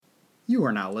You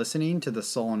are now listening to the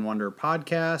Soul and Wonder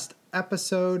Podcast,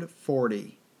 Episode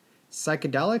 40,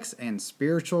 Psychedelics and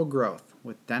Spiritual Growth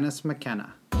with Dennis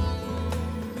McKenna.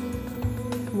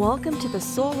 Welcome to the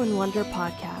Soul and Wonder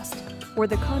Podcast, where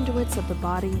the conduits of the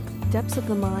body, depths of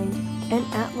the mind, and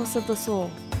atlas of the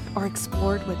soul are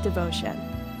explored with devotion.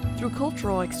 Through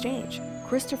cultural exchange,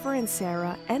 Christopher and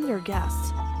Sara and their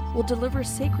guests will deliver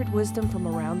sacred wisdom from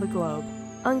around the globe,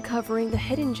 uncovering the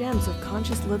hidden gems of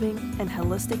conscious living and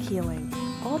holistic healing,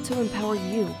 all to empower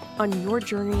you on your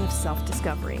journey of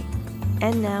self-discovery.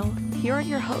 And now, here are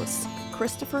your hosts,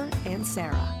 Christopher and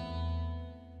Sara.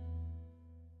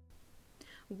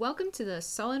 Welcome to the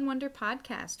Soul and Wonder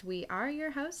Podcast. We are your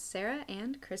hosts, Sara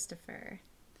and Christopher.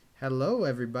 Hello,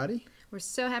 everybody. We're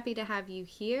so happy to have you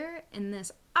here in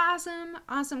this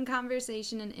awesome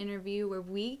conversation and interview where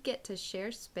we get to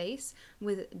share space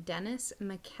with Dennis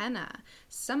McKenna.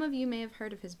 Some of you may have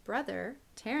heard of his brother,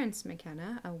 Terrence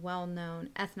McKenna, a well-known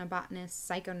ethnobotanist,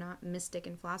 psychonaut, mystic,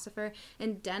 and philosopher.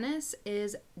 And Dennis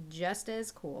is just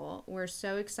as cool. We're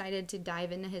so excited to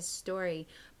dive into his story.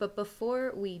 But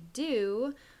before we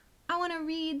do, I want to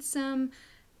read some...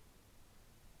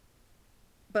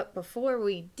 But before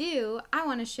we do, I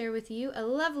want to share with you a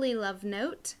lovely love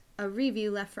note, a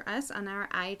review left for us on our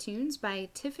iTunes by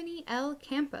Tiffany L.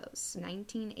 Campos,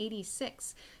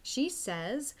 1986. She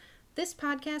says, "This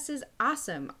podcast is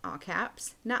awesome," all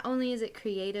caps. "Not only is it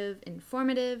creative,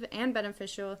 informative, and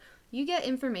beneficial, you get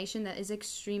information that is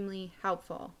extremely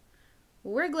helpful."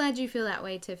 We're glad you feel that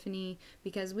way, Tiffany,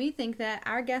 because we think that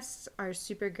our guests are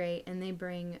super great and they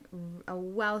bring a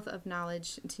wealth of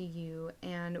knowledge to you,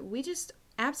 and we just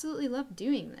absolutely love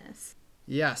doing this.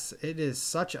 Yes, it is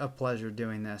such a pleasure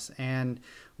doing this, and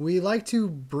we like to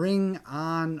bring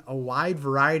on a wide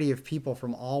variety of people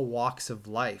from all walks of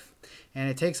life. And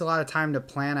it takes a lot of time to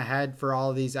plan ahead for all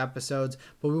of these episodes,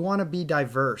 but we want to be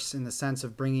diverse in the sense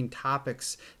of bringing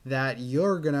topics that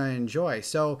you're going to enjoy.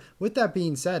 So with that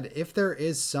being said, if there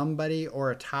is somebody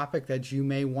or a topic that you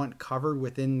may want covered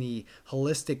within the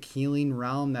holistic healing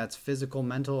realm, that's physical,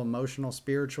 mental, emotional,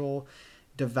 spiritual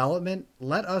development,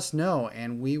 let us know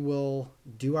and we will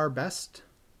do our best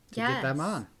to get them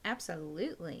on.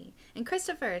 Absolutely. And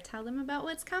Christopher, tell them about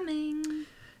what's coming.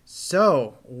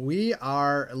 So we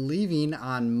are leaving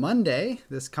on Monday,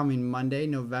 this coming Monday,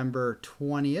 November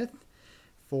 20th,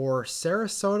 for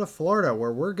Sarasota, Florida,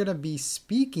 where we're going to be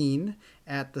speaking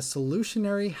at the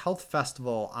Solutionary Health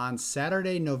Festival on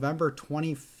Saturday, November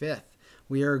 25th.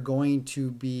 We are going to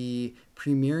be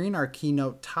premiering our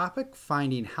keynote topic,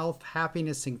 Finding Health,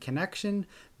 Happiness, and Connection,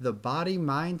 the Body,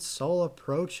 Mind, Soul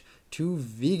Approach to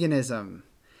Veganism.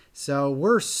 So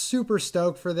we're super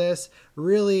stoked for this.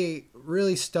 Really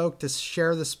stoked to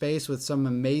share the space with some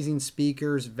amazing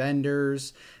speakers,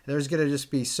 vendors. There's going to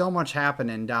just be so much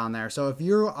happening down there. So if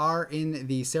you are in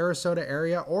the Sarasota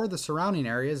area or the surrounding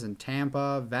areas in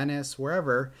Tampa, Venice,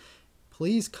 wherever,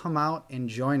 please come out and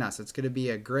join us. It's going to be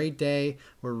a great day.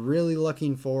 We're really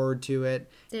looking forward to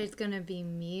it. There's going to be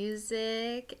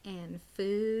music and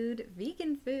food,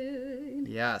 vegan food.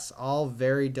 Yes, all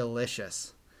very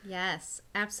delicious. Yes,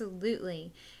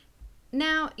 absolutely.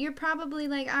 Now, you're probably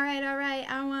like, all right,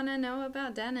 I want to know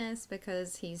about Dennis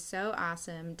because he's so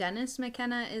awesome. Dennis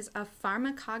McKenna is a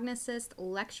pharmacognosist,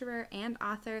 lecturer, and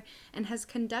author, and has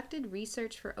conducted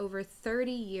research for over 30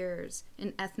 years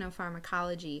in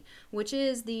ethnopharmacology, which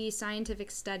is the scientific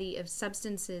study of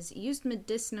substances used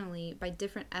medicinally by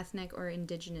different ethnic or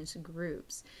indigenous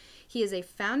groups. He is a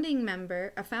founding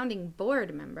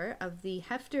board member of the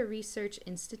Hefter Research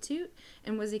Institute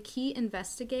and was a key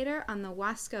investigator on the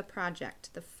Huasca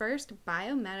Project, the first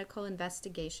biomedical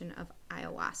investigation of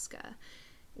ayahuasca,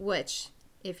 which,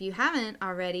 if you haven't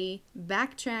already,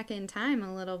 backtrack in time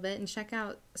a little bit and check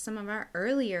out some of our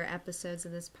earlier episodes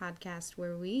of this podcast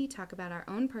where we talk about our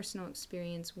own personal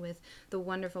experience with the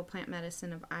wonderful plant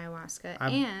medicine of ayahuasca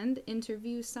and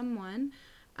interview someone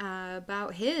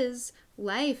about his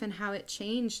life and how it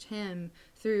changed him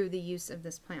through the use of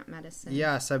this plant medicine.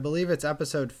 Yes, I believe it's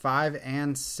episode 5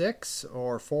 and 6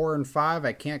 or 4 and 5.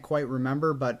 I can't quite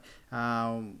remember, but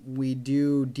we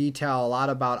do detail a lot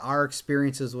about our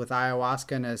experiences with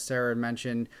ayahuasca and, as Sara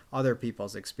mentioned, other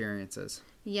people's experiences.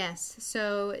 Yes,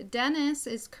 so Dennis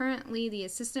is currently the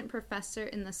assistant professor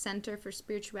in the Center for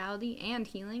Spirituality and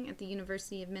Healing at the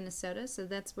University of Minnesota, so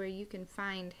that's where you can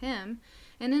find him.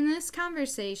 And in this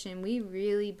conversation, we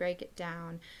really break it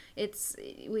down.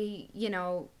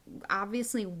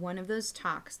 Obviously one of those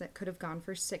talks that could have gone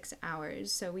for 6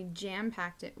 hours. So we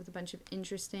jam-packed it with a bunch of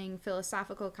interesting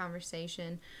philosophical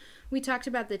conversation. We talked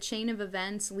about the chain of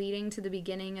events leading to the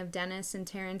beginning of Dennis and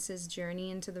Terrence's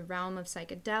journey into the realm of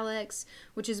psychedelics,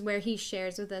 which is where he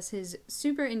shares with us his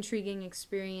super intriguing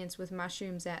experience with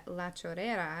mushrooms at La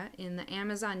Chorrera in the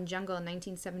Amazon jungle in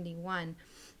 1971.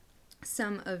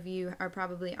 Some of you are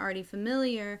probably already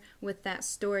familiar with that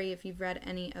story if you've read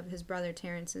any of his brother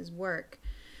Terrence's work.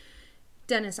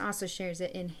 Dennis also shares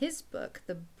it in his book,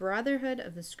 The Brotherhood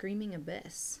of the Screaming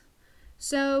Abyss.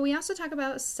 So we also talk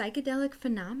about psychedelic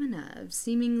phenomena of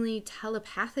seemingly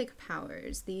telepathic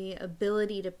powers, the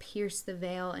ability to pierce the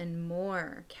veil and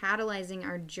more, catalyzing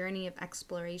our journey of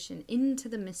exploration into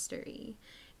the mystery.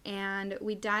 And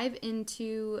we dive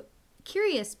into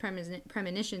curious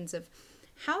premonitions of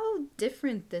how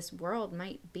different this world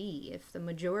might be if the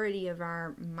majority of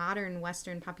our modern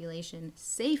Western population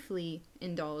safely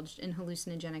indulged in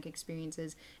hallucinogenic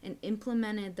experiences and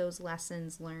implemented those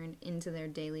lessons learned into their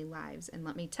daily lives. And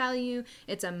let me tell you,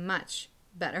 it's a much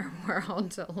better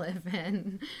world to live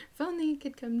in. If only it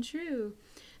could come true.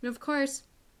 And of course,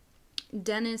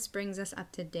 Dennis brings us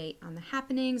up to date on the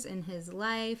happenings in his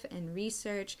life and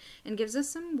research and gives us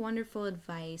some wonderful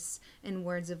advice and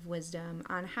words of wisdom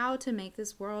on how to make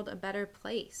this world a better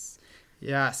place.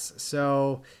 Yes,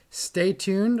 so stay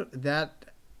tuned. That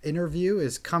interview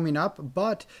is coming up.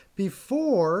 But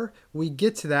before we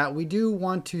get to that, we do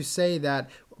want to say that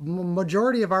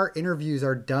majority of our interviews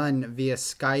are done via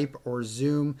Skype or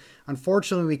Zoom.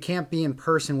 Unfortunately, we can't be in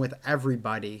person with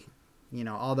everybody,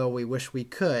 although we wish we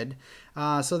could.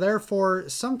 So therefore,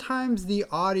 sometimes the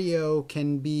audio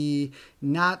can be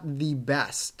not the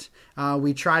best.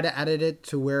 We try to edit it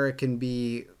to where it can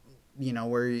be,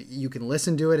 where you can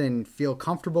listen to it and feel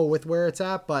comfortable with where it's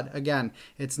at. But again,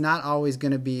 it's not always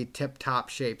going to be tip-top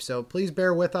shape. So please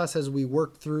bear with us as we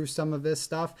work through some of this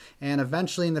stuff. And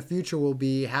eventually in the future, we'll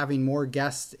be having more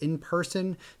guests in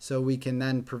person so we can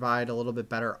then provide a little bit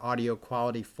better audio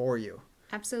quality for you.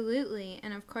 Absolutely.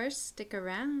 And of course, stick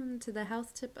around to the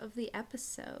health tip of the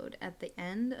episode at the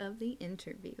end of the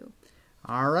interview.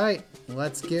 All right,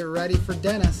 let's get ready for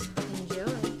Dennis.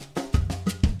 Enjoy.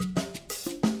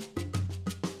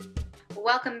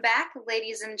 Welcome back,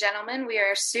 ladies and gentlemen. We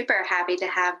are super happy to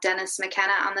have Dennis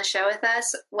McKenna on the show with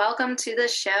us. Welcome to the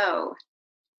show.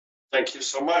 Thank you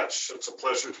so much. It's a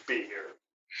pleasure to be here.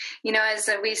 As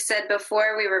we said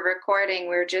before we were recording,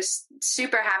 we're just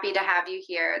super happy to have you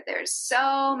here. There's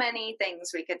so many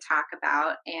things we could talk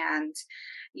about. And,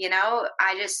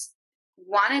 I just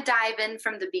want to dive in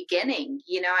from the beginning.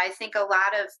 I think a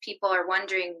lot of people are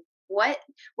wondering,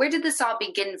 where did this all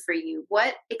begin for you?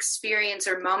 What experience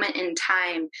or moment in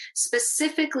time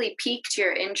specifically piqued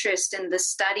your interest in the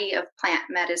study of plant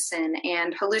medicine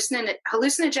and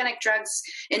hallucinogenic drugs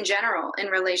in general in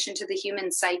relation to the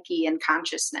human psyche and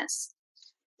consciousness?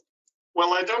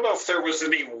 Well, I don't know if there was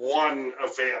any one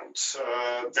event.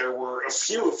 There were a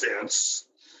few events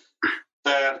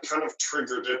that kind of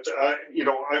triggered it.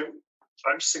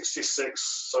 I'm 66,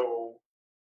 so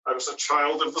I was a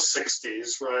child of the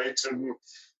 60s, right? And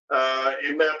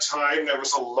in that time, there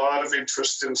was a lot of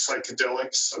interest in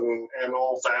psychedelics and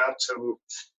all that.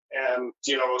 And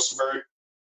it was a very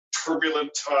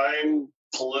turbulent time,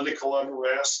 political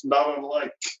unrest, not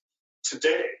unlike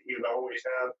today. We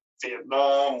had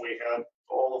Vietnam, we had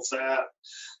all of that.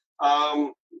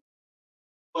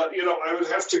 But I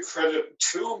would have to credit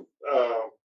two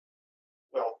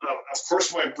of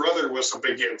course, my brother was a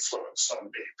big influence on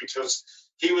me because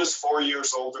he was 4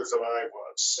 years older than I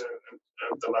was,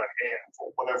 than I am,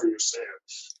 or whatever you say.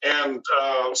 And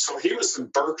so he was in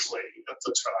Berkeley at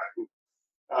the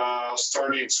time,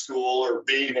 starting school or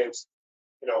being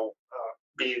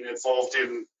involved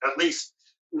in, at least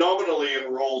nominally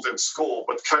enrolled in school,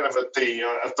 but kind of at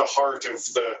the heart of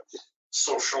the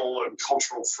social and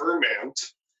cultural ferment.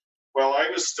 Well, I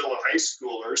was still a high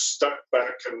schooler stuck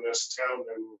back in this town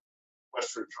in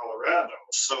Western Colorado,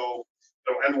 so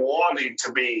and wanting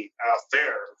to be out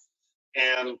there,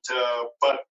 and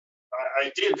but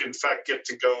I did in fact get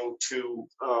to go to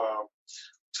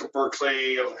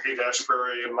Berkeley and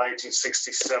Haight-Ashbury in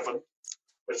 1967,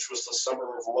 which was the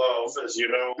summer of love, as you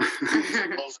know,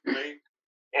 supposedly.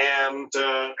 And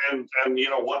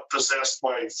what possessed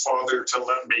my father to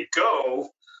let me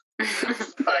go?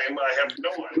 I have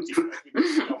no idea.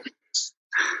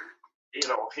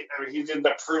 He didn't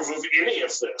approve of any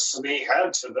of this, and he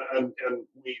had to, and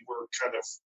we were kind of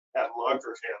at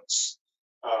loggerheads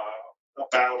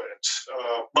about it.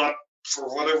 But for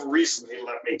whatever reason, he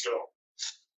let me go.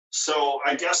 So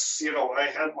I guess, I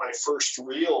had my first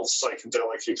real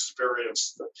psychedelic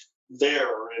experience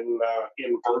there in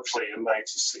Berkeley in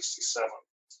 1967,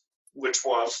 which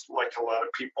was, like a lot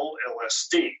of people,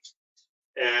 LSD.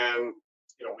 And,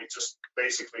 we just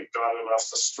basically got it off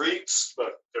the streets,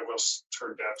 but it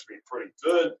turned out to be pretty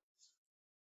good.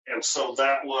 And so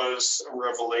that was a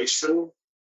revelation.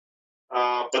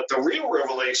 But the real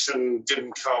revelation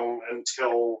didn't come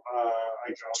until I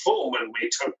got home, and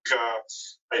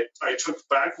I took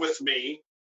back with me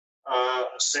a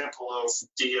sample of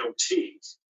DMT,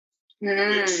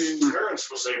 which Terrence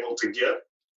was able to get.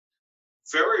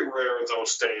 Very rare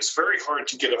those days, very hard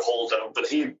to get a hold of, but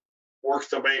he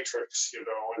worked the matrix,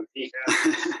 and he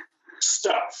had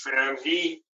stuff, and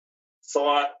he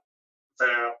thought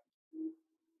that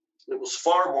it was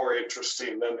far more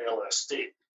interesting than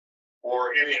LSD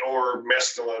or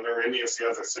mescaline or any of the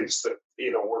other things that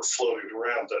were floating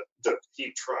around that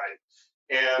he tried.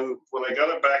 And when I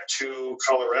got it back to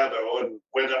Colorado and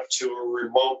went up to a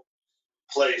remote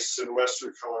place in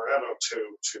western Colorado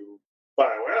to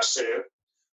bioassay it,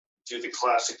 do the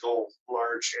classical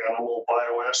large animal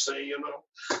bioassay,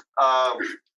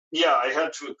 I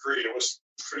had to agree. It was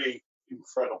pretty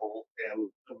incredible and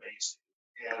amazing.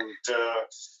 And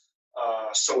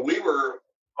so we were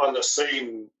on the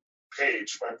same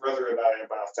page, my brother and I,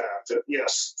 about that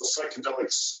yes, the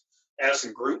psychedelics as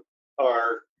a group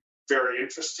are very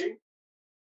interesting.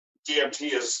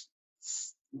 DMT is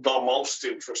the most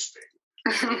interesting.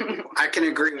 I can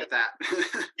agree with that.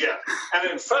 Yeah,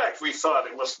 and in fact, we thought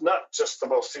it was not just the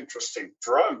most interesting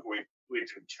drug we'd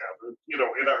encountered,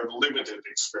 in our limited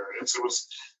experience. It was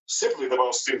simply the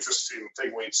most interesting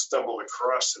thing we'd stumbled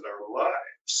across in our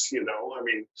lives, I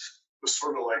mean, it was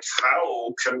sort of like,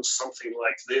 how can something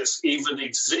like this even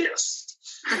exist?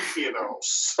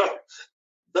 So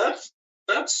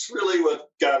that's really what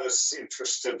got us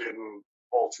interested in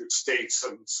altered states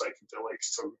and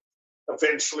psychedelics. And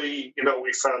eventually,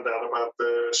 we found out about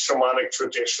the shamanic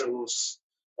traditions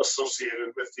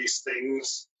associated with these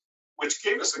things, which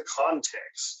gave us a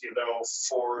context,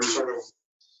 for sort of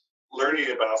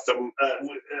learning about them.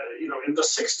 In the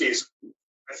 60s,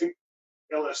 I think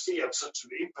LSD had such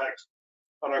an impact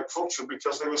on our culture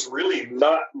because there was really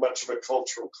not much of a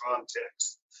cultural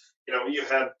context. You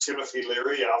had Timothy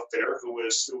Leary out there who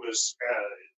was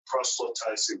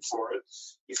proselytizing for it,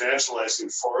 evangelizing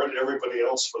for it. Everybody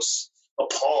else was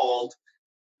appalled.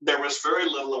 There was very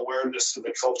little awareness in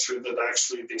the culture that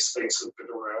actually these things had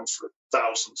been around for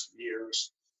thousands of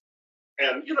years.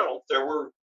 And, there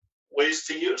were ways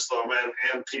to use them,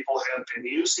 and people had been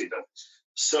using them.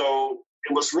 So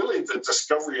it was really the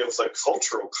discovery of the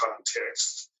cultural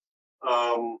context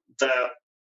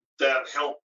that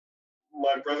helped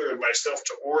my brother and myself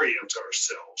to orient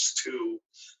ourselves to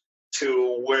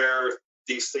where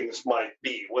these things might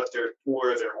be, where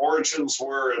their origins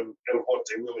were, and what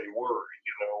they really were.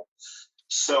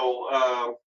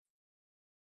 So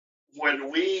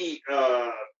when we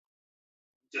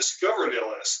discovered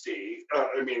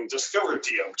discovered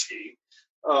DMT,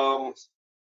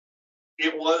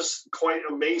 it was quite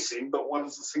amazing, but one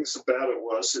of the things about it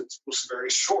was very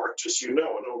short, as you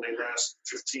know. It only lasted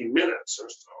 15 minutes or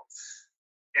so.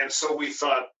 And so we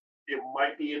thought it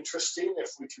might be interesting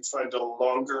if we could find a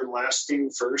longer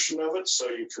lasting version of it so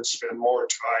you could spend more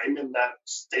time in that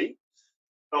state.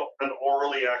 Oh, an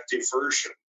orally active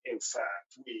version, in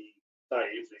fact, we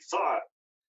naively thought.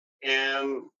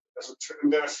 And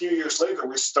then a few years later,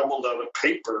 we stumbled on a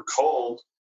paper called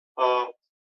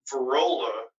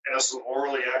Varrola as an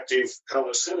orally active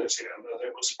hallucinogen, and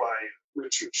it was by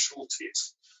Richard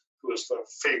Schultes, who is the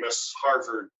famous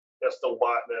Harvard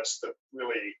ethnobotanist that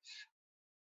really,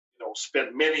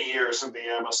 spent many years in the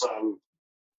Amazon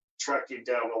tracking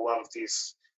down a lot of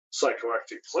these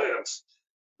psychoactive plants.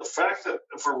 The fact that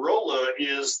Varrola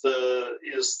is the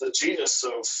genus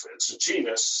of, it's a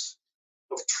genus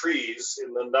of trees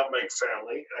in the nutmeg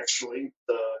family, actually,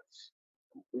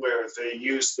 where they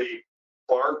use the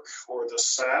bark or the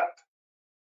sap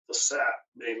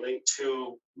mainly,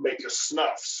 to make a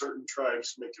snuff. Certain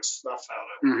tribes make a snuff out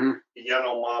of it. The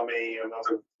Yanomami and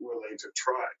other related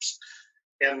tribes.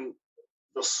 And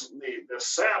the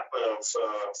sap of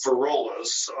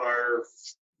Varrolas are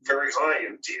very high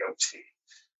in DMT,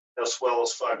 as well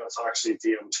as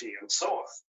 5-methoxy-DMT and so on.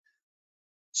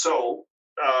 So,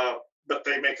 but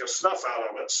they make a snuff out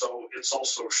of it, so it's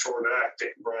also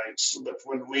short-acting, right? So, but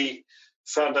when we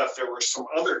found out there were some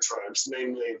other tribes,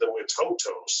 namely the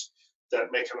Witotos,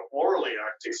 that make an orally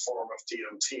active form of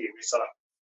DMT, we thought,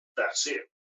 that's it.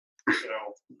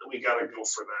 We got to go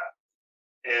for that.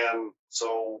 And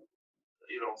so,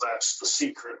 that's the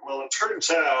secret. Well, it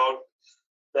turns out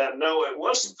that no, it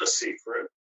wasn't the secret,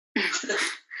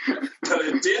 but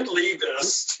it did lead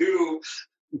us to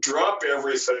drop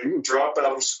everything, drop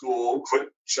out of school,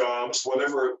 quit jobs,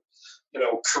 whatever,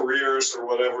 careers or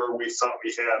whatever we thought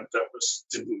we had that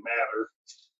didn't matter.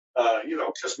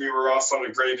 Because we were off on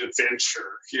a great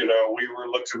adventure. We were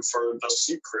looking for the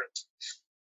secret,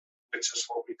 which is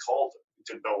what we called it. We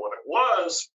didn't know what it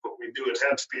was, but we knew it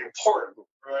had to be important,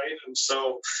 right? And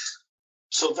so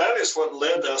that is what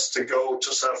led us to go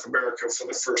to South America for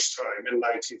the first time in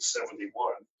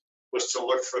 1971, was to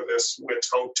look for this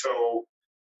Witoto,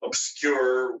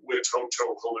 obscure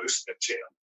Witoto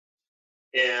hallucinogen.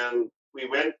 And we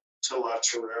went to La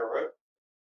Chorrera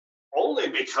only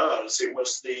because it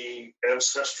was the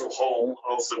ancestral home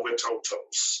of the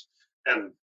Witotos.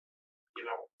 And,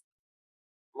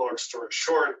 long story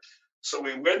short, so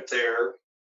we went there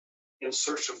in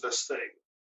search of this thing.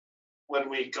 When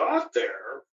we got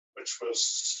there, which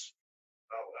was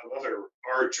another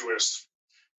arduous,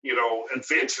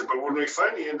 adventure, but when we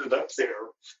finally ended up there,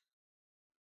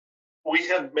 we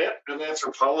had met an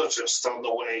anthropologist on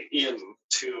the way in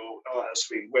as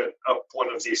we went up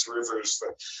one of these rivers.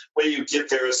 The way you get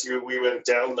there is we went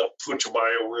down the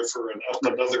Putumayo River and up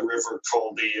another river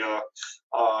called the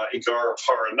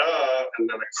Igaraparaná, and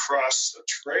then across a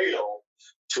trail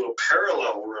to a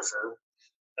parallel river,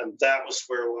 and that was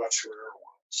where La Chorrera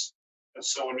was. And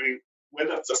so when we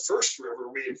went up the first river,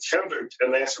 we encountered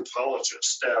an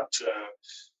anthropologist at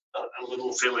a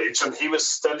little village, and he was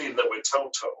studying the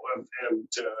Witoto, and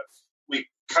we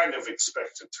kind of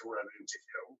expected to run into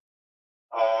him.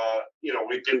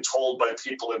 We'd been told by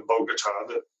people in Bogota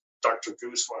that Dr.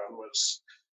 Guzman his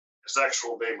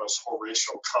actual name was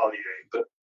Horatio Collier, but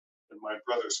in my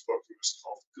brother's book he was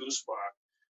called Guzman,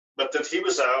 but that he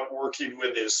was out working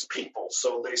with his people.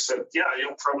 So they said, yeah,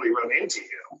 you'll probably run into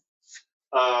him.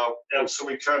 And so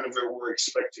we kind of were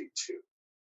expecting to.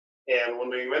 And when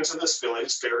we went to this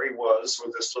village, there he was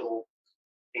with this little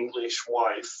English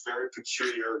wife, very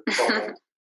peculiar couple.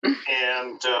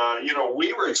 And,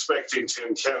 we were expecting to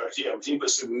encounter him. He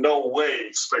was in no way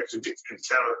expected to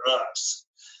encounter us,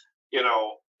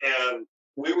 and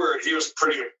he was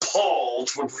pretty appalled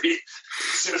when we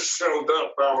just showed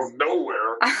up out of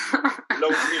nowhere.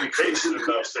 No communication in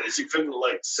those days. You couldn't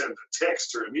send a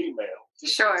text or an email.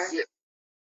 Sure.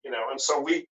 And so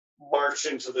we march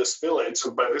into this village,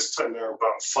 and by this time there are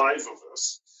about 5 of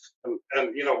us,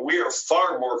 and we are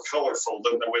far more colorful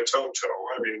than the Witoto.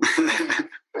 I mean,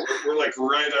 we're like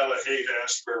right out of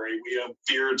Haight-Ashbury. We have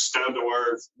beards down to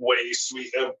our waist.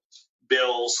 We have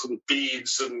bells and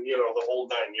beads, and the whole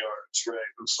 9 yards,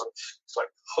 right? And so it's like,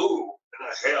 who in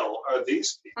the hell are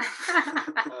these people?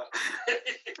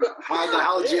 How the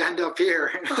hell did you end up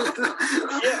here?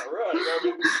 Yeah, right. I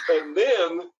mean, and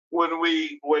then when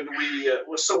we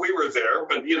so we were there,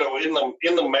 but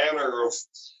in the manner of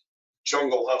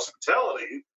jungle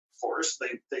hospitality, of course,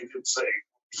 they did say,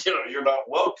 you're not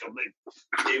welcome. They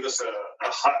gave us a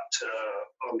hut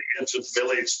on the edge of the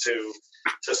village to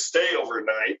stay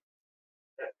overnight,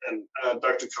 and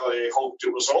Dr. Collier hoped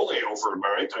it was only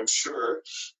overnight, I'm sure.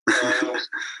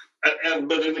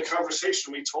 But in the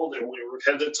conversation, we told him we were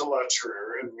headed to La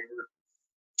Chorrera, and we were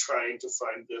trying to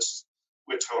find this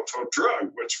Witoto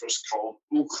drug, which was called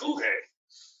ukuhe,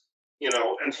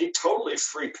 and he totally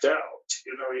freaked out.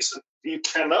 He said, you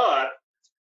cannot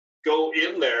go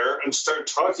in there and start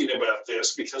talking about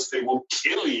this because they will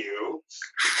kill you.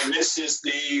 And this is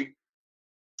the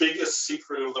biggest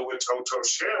secret of the Witoto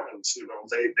shamans.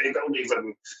 They don't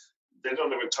even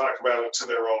talk about it to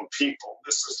their own people.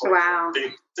 This is like a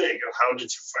big thing. And how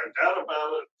did you find out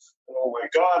about it? And, oh my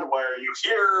God, why are you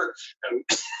here? And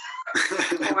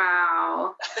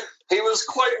wow. He was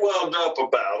quite wound up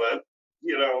about it,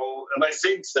 and I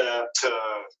think that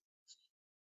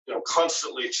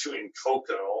constantly chewing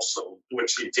coca also,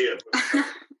 which he did, was a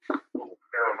little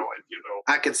paranoid,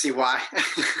 I could see why.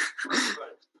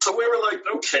 Right. So we were like,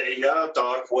 okay, yeah,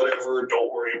 doc, whatever,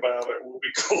 don't worry about it, we'll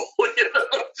be cool.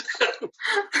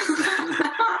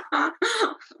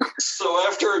 So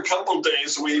after a couple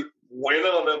days, we went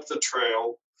on up the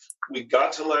trail, we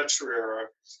got to La Chorrera,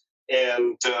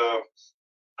 and,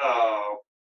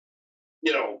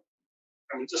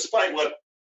 despite what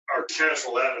our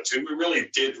casual attitude, we really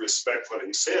did respect what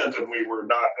he said, and we were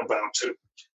not about to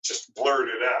just blurt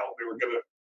it out. We were going to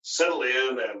settle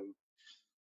in and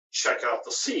check out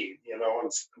the scene, and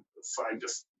find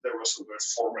if there was an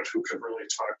informant who could really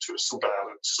talk to us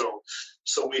about it.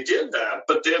 So we did that,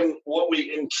 but then what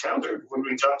we encountered when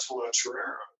we got to La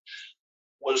Chorrera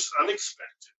was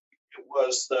unexpected. It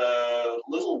was the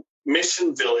little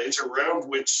mission village around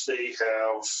which they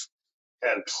have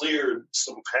had cleared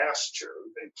some pasture.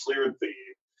 They cleared the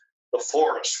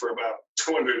forest for about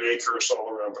 200 acres all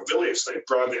around the village. They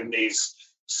brought in these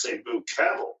Cebu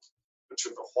cattle, which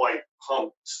are the white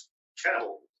humped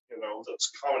cattle,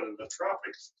 that's common in the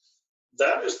tropics.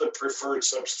 That is the preferred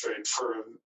substrate for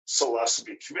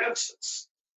Psilocybe cubensis,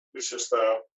 which is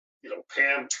the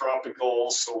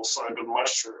pan-tropical psilocybin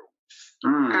mushroom.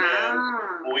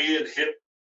 And we had hit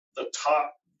the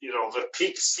top, the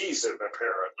peak season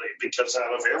apparently, because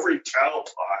out of every cow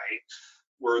pie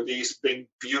were these big,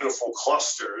 beautiful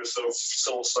clusters of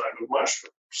psilocybin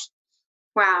mushrooms.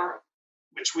 Wow.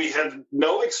 Which we had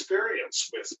no experience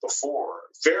with before,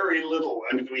 very little.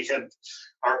 I mean, we had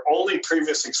our only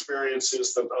previous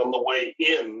experiences that on the way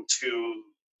into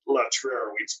La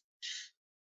Trera, we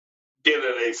did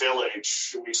at a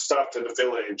village. We stopped at a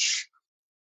village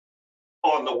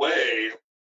on the way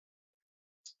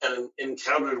and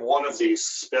encountered one of these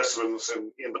specimens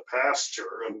in the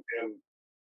pasture and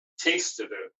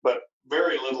tasted it, but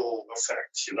very little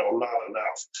effect, not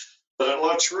enough. But at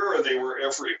La Trera, they were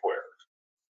everywhere.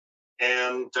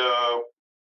 And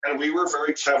we were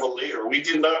very cavalier. We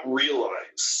did not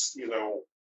realize,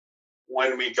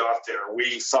 when we got there,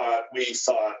 we thought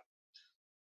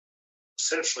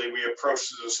essentially we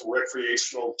approached it as a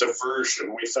recreational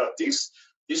diversion. We thought these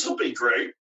will be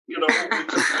great. We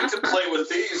could play with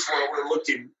these while we're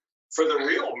looking for the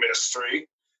real mystery,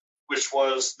 which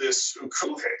was this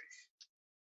ukuhe,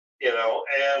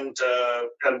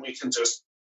 and we can just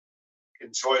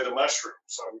enjoy the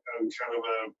mushrooms. I'm kind of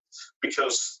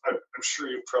because I'm sure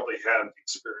you've probably had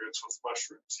experience with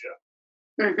mushrooms, yeah.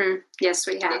 Mm-hmm. Yes,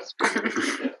 we have.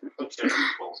 Yeah. Okay,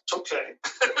 well, it's okay.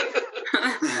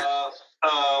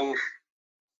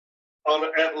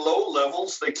 At low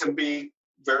levels, they can be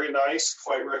very nice,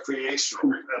 quite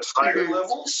recreational. At higher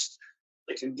levels,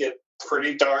 they can get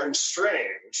pretty darn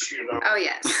strange, Oh,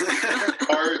 yes.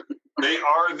 They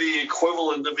are the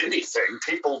equivalent of anything.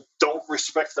 People don't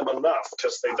respect them enough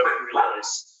because they don't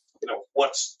realize,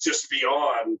 what's just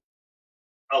beyond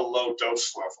a low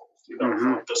dose level,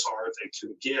 how bizarre they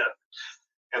can get.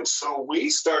 And so we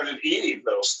started eating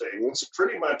those things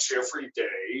pretty much every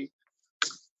day.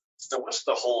 There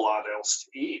wasn't a whole lot else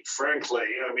to eat, frankly.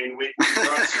 I mean, we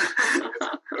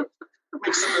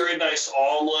make some very nice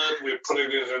omelet. We put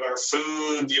it in our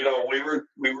food.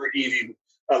 We were eating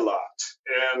a lot,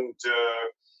 and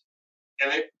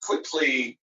it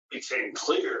quickly became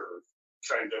clear,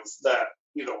 kind of, that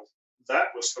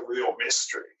that was the real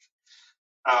mystery.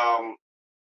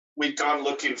 We'd gone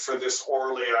looking for this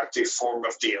orally active form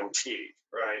of DMT,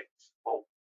 right? Well,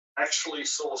 actually,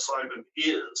 psilocybin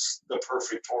is the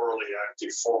perfect orally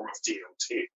active form of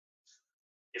DMT,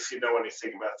 if you know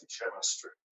anything about the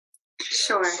chemistry.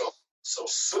 Sure. So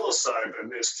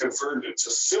psilocybin is converted to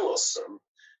psilocin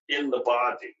in the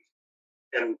body.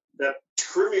 And that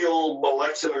trivial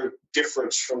molecular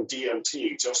difference from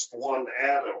DMT, just one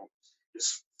atom,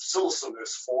 is psilocin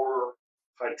is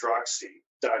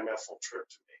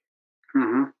 4-hydroxydimethyltryptamine.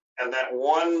 Mm-hmm. And that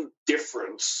one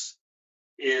difference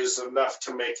is enough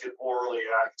to make it orally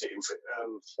active.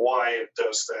 And why it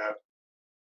does that,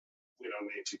 we don't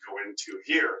need to go into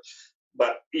here.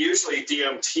 But usually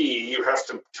DMT, you have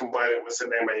to combine it with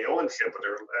an MAO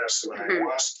inhibitor, as an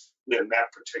ayahuasca, and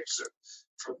that protects it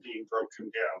from being broken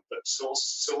down. But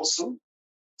psilocin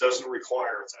doesn't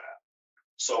require that.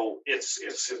 So it's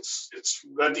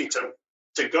ready to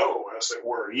go, as it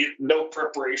were. No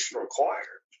preparation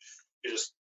required.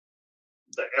 Is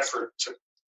the effort to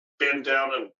bend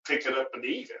down and pick it up and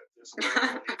eat it.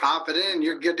 Pop it in,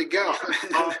 you're good to go.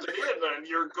 Pop it in and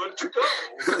you're good to go.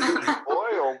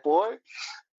 Boy, oh boy,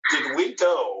 did we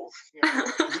go.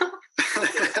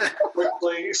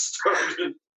 Quickly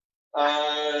started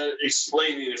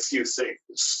explaining a few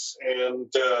things.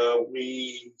 And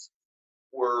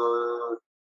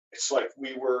it's like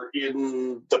we were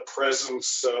in the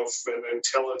presence of an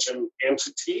intelligent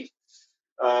entity.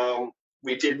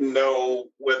 We didn't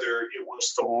know whether it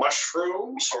was the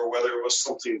mushrooms or whether it was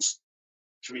something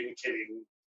communicating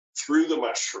through the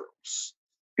mushrooms.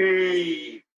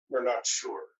 We were not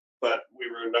sure, but we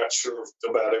were not sure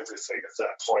about everything at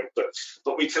that point. But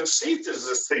we conceived of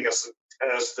this thing as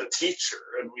the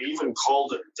teacher, and we even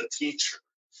called it the teacher.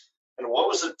 And what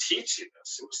was it teaching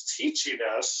us? It was teaching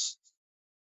us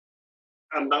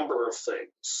a number of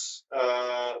things.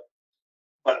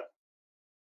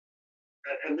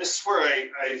 And this is where I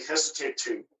hesitate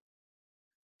to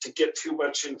get too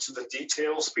much into the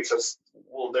details, because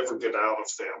we'll never get out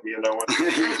of them,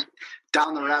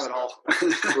 Down the rabbit hole.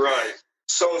 Right.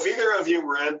 So have either of you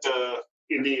read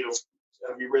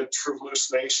have you read True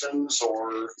Hallucinations,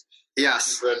 or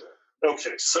Yes.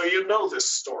 Okay, so you know this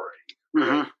story,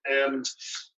 right? And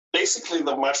basically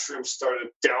the mushroom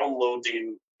started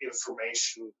downloading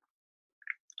information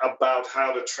about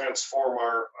how to transform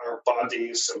our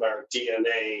bodies and our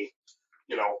DNA,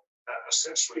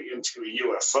 essentially into a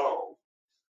UFO.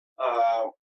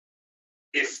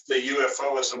 If the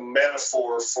UFO is a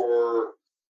metaphor for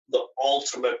the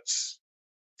ultimate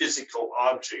physical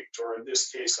object, or in this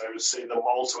case, I would say the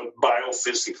ultimate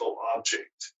biophysical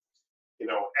object,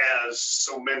 as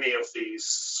so many of these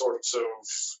sorts of,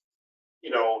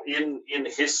 in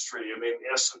history and in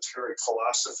esoteric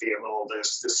philosophy and all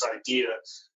this idea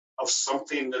of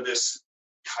something that is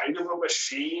kind of a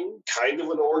machine, kind of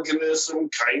an organism,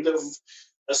 kind of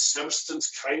a substance,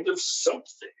 kind of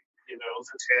something,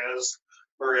 that has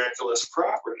miraculous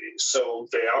properties. So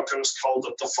the alchemists called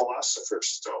it the Philosopher's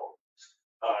Stone.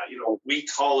 We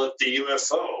call it the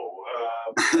UFO.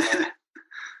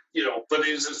 But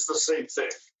it's the same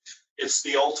thing. It's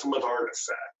the ultimate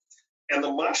artifact. And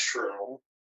the mushroom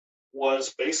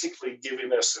was basically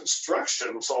giving us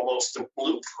instructions, almost a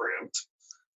blueprint.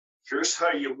 Here's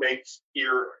how you make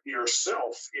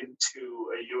yourself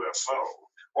into a UFO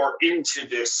or into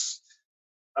this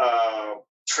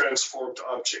transformed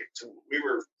object. And we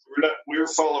were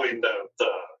following the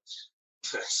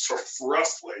sort of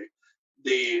roughly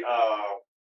the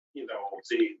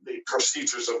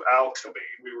procedures of alchemy.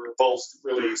 We were both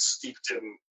really steeped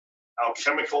in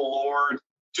alchemical lore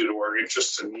due to our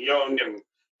interest in Jung,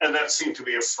 and that seemed to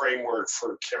be a framework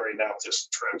for carrying out this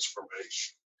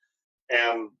transformation.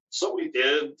 And so we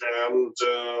did, and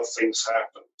things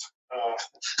happened.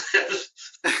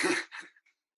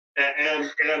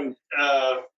 And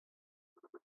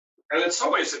in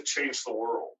some ways it changed the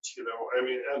world.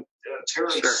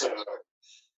 Terrence,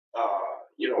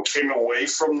 came away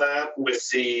from that with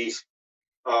the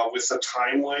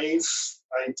time wave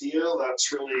idea.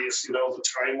 That's really, the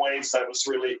time wave. That was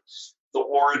really the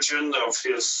origin of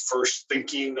his first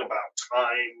thinking about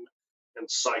time and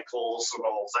cycles and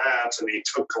all that. And he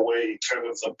took away kind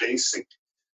of the basic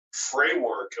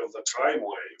framework of the time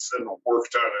wave and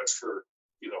worked on it for,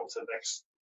 the next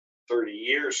 30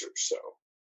 years or so.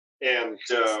 And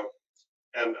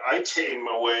I came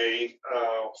away,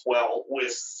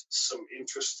 with some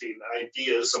interesting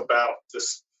ideas about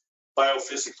this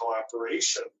biophysical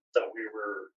operation that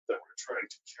we're trying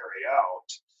to carry out.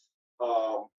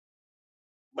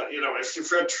 But if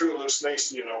you've read True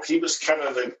Hallucination, he was kind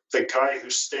of the guy who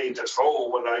stayed at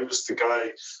home, and I was the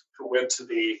guy who went to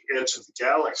the edge of the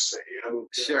galaxy. And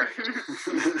sure.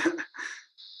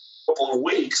 a couple of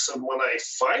weeks, and when I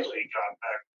finally got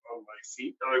back on my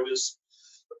feet, I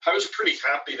was pretty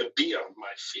happy to be on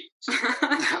my feet.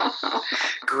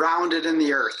 Grounded in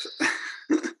the earth.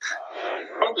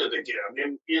 Grounded again.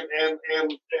 And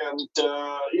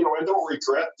I don't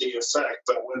regret the effect,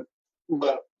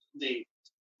 but the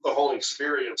whole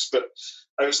experience. But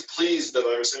I was pleased that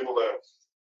I was able to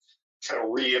kind of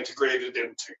reintegrate it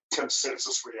into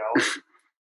consensus reality.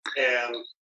 And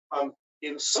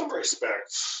in some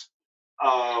respects,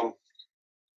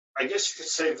 I guess you could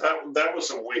say that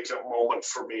was a wake-up moment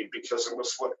for me, because it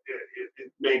was what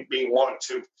it made me want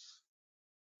to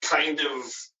kind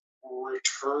of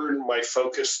return my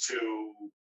focus to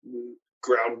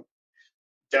ground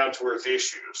down-to-earth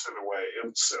issues in a way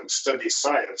and study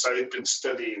science. I had been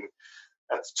studying,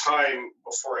 at the time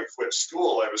before I quit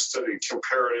school, I was studying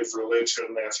comparative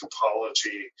religion,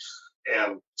 anthropology,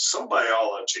 and some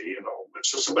biology,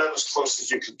 which was about as close as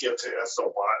you could get to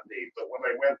ethnobotany. But when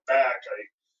I went back, I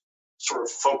sort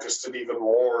of focused it even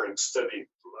more and studied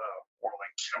more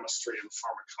like chemistry and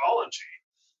pharmacology,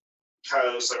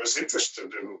 because I was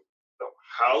interested in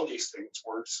how these things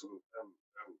work and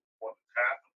what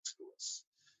happened to us.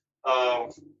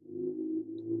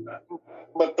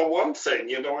 But the one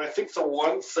thing, I think the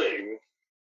one thing,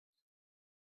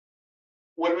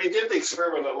 when we did the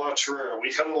experiment at La Chorrera,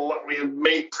 we had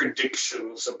made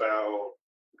predictions about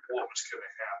what was going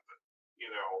to happen,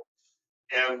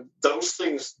 and those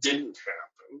things didn't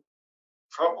happen,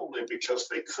 probably because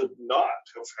they could not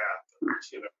have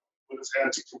happened. Would have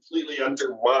had to completely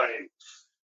undermine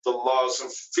the laws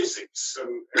of physics,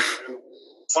 and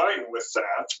fine with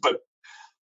that, but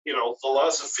the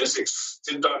laws of physics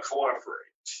did not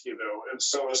cooperate, and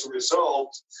so as a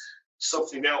result,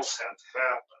 something else had to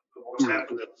happen. And what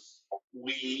happened is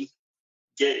we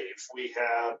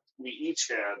each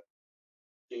had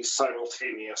these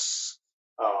simultaneous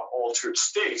altered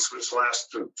states, which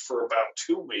lasted for about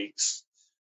 2 weeks.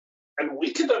 And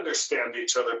we could understand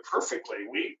each other perfectly.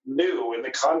 We knew, in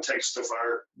the context of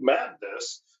our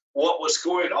madness, what was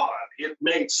going on. It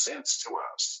made sense to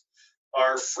us.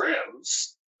 Our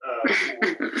friends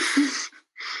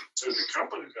who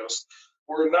accompanied us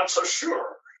were not so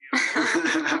sure.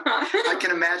 I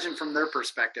can imagine from their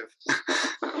perspective.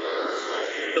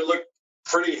 It looked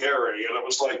pretty hairy, and it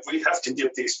was like, we have to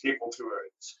get these people to a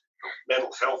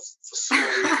mental health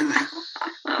facility.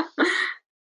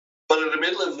 But in the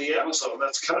middle of the Amazon,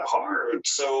 that's kind of hard.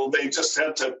 So they just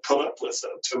had to put up with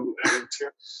it. And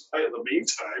in the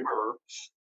meantime, are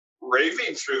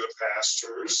raving through the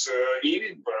pastures,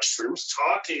 eating mushrooms,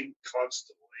 talking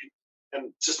constantly,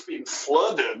 and just being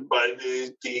flooded by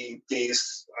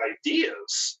these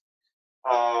ideas.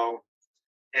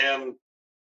 And,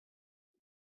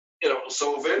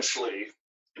 so eventually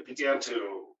it began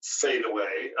to fade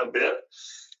away a bit.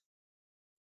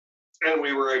 And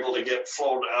we were able to get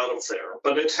flown out of there.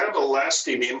 But it had a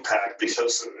lasting impact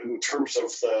because in terms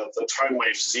of the time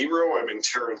wave zero,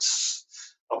 Terrence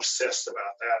obsessed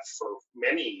about that for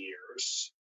many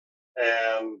years.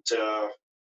 And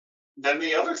then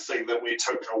the other thing that we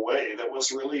took away that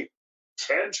was really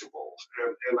tangible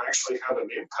and actually had an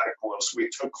impact was we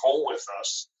took home with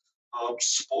us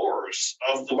spores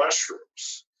of the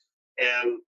mushrooms.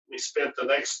 And we spent the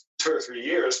next 2 or 3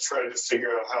 years trying to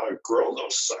figure out how to grow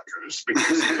those suckers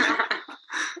because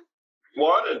we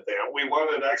wanted them. We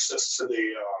wanted access to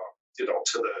the, to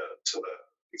the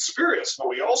experience, but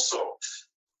we also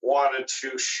wanted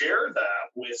to share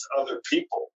that with other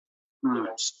people,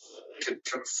 so they could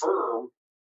confirm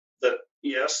that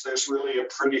yes, there's really a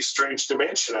pretty strange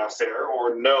dimension out there,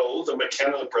 or no, the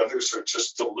McKenna brothers are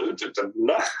just deluded and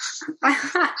nuts.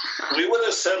 We would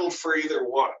have settled for either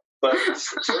one. But it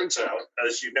turns out,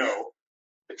 as you know,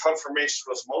 the confirmation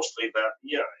was mostly that,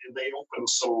 they opened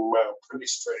some pretty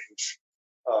strange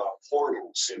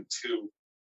portals into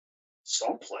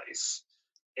someplace.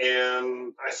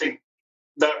 And I think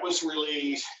that was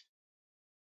really,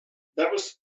 I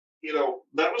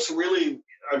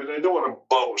don't want to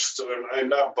boast, and I'm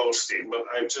not boasting, but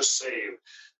I'm just saying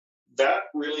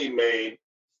that really made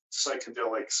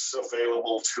psychedelics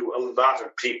available to a lot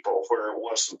of people where it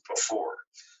wasn't before.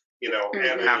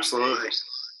 And absolutely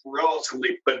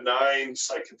relatively benign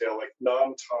psychedelic,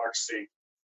 non-toxic.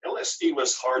 LSD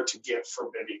was hard to get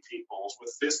for many people.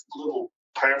 With this little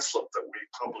pamphlet that we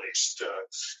published,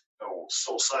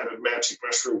 Psilocybin Magic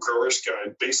Mushroom Growers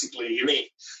Guide, basically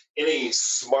any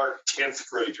smart 10th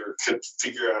grader could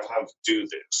figure out how to do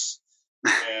this.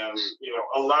 And,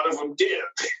 a lot of them did.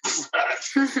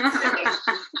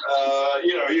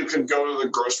 You could go to the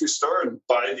grocery store and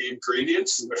buy the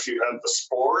ingredients, and if you had the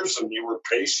spores and you were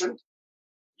patient,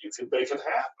 you could make it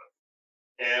happen.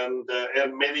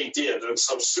 And many did. And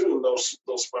so soon those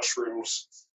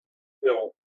mushrooms,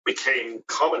 became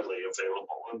commonly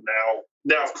available. And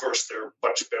now of course, there are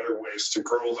much better ways to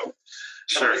grow them.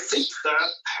 Sure. And I think that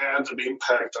had an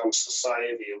impact on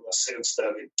society in the sense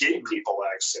that it gave people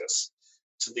access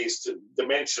to these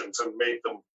dimensions and made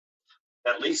them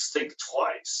at least think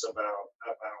twice about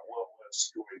what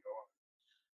was going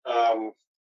on.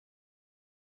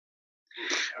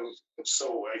 And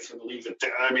so I can leave it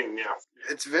there.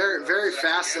 It's very, very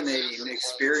fascinating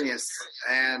experience,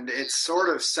 and it sort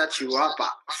of sets you up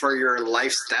for your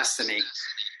life's destiny,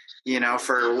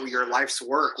 for your life's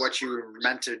work, what you were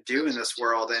meant to do in this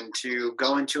world, and to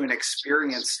go into an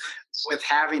experience with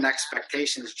having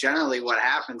expectations. Generally what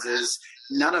happens is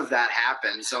none of that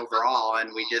happens overall,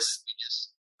 and we just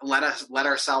let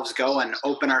ourselves go and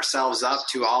open ourselves up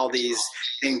to all these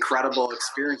incredible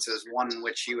experiences, one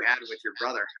which you had with your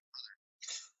brother.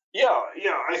 Yeah.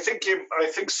 I think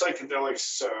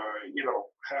psychedelics,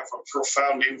 have a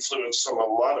profound influence on a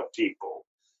lot of people.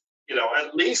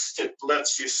 At least it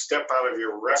lets you step out of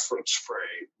your reference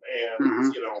frame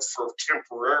and, for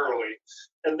temporarily,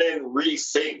 and then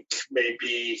rethink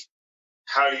maybe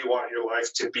how you want your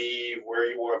life to be, where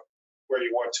you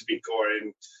want to be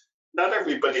going. Not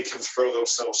everybody can throw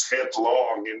themselves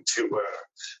headlong into a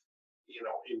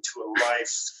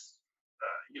life,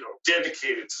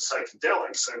 dedicated to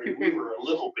psychedelics. We were a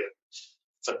little bit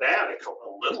fanatical.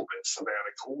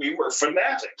 We were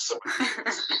fanatics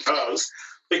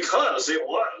because it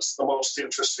was the most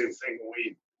interesting thing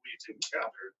we'd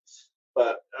encountered.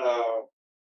 But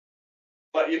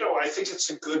I think it's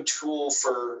a good tool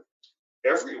for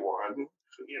everyone,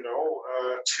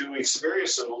 to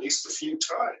experience it at least a few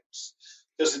times,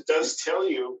 because it does tell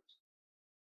you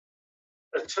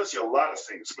a lot of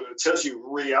things, but it tells you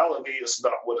reality is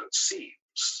not what it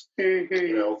seems.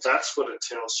 That's what it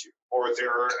tells you. Or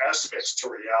there are aspects to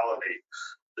reality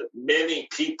that many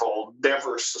people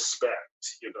never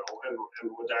suspect, and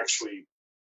would actually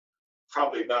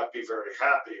probably not be very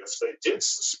happy if they did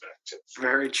suspect it.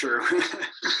 Very true.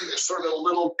 They're sort of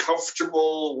little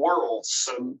comfortable worlds,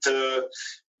 and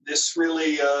this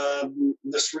really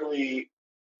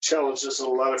challenges a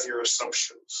lot of your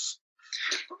assumptions.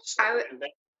 So, and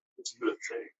that's a good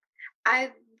thing.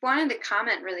 I wanted to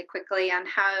comment really quickly on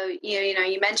how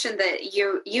you mentioned that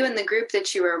you and the group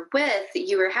that you were with,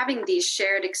 you were having these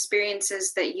shared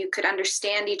experiences that you could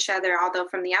understand each other, although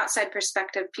from the outside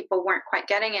perspective people weren't quite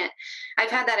getting it.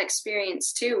 I've had that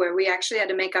experience too, where we actually had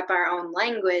to make up our own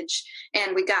language,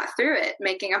 and we got through it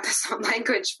making up this own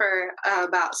language for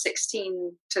about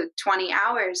 16 to 20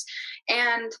 hours.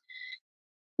 And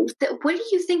what do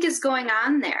you think is going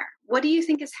on there? What do you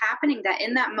think is happening that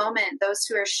in that moment, those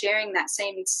who are sharing that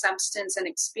same substance and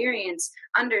experience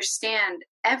understand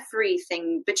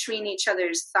everything between each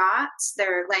other's thoughts,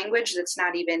 their language that's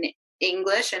not even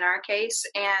English in our case,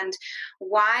 and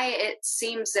why it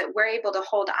seems that we're able to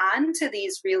hold on to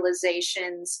these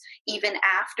realizations even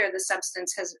after the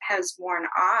substance has worn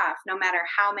off? No matter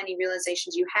how many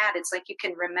realizations you had, it's like you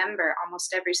can remember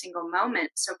almost every single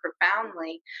moment so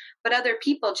profoundly, but other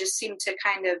people just seem to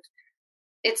kind of,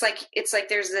 it's like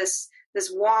there's this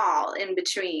wall in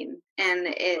between, and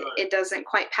it doesn't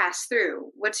quite pass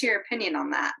through. What's your opinion on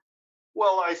that?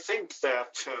 Well, I think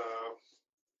that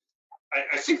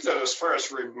I think that as far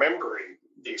as remembering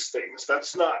these things,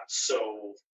 that's not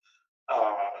so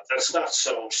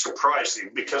surprising,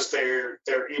 because they're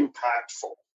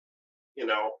impactful.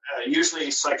 Usually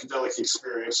psychedelic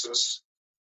experiences,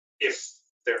 if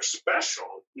they're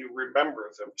special, you remember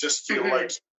them. Just feel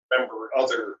like you remember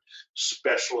other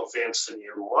special events in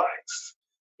your life.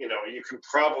 You can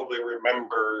probably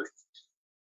remember,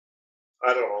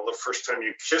 I don't know, the first time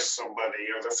you kissed somebody,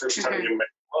 or the first time you met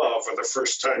love, or the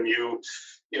first time you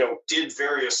did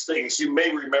various things. You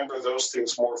may remember those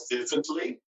things more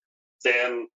vividly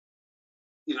than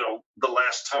the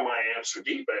last time I answered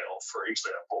email, for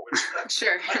example.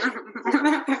 Sure.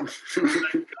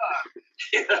 Thank God.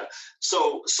 Yeah.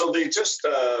 So they just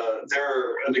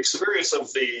they're an experience of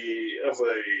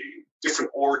a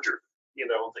different order, that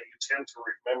you tend to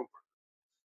remember.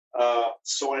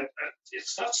 So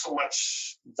it's not so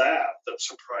much that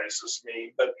surprises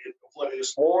me, but what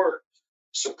is more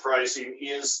surprising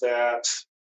is that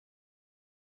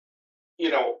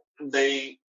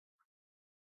they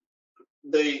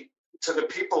to the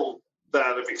people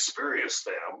that have experienced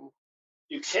them,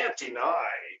 you can't deny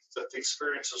that the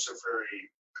experiences are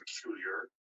very peculiar,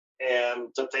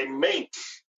 and that they make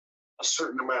a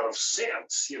certain amount of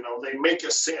sense. They make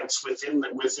a sense within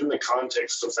the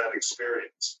context of that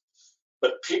experience.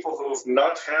 But people who have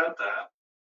not had that,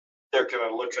 they're going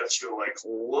to look at you like,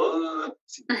 what?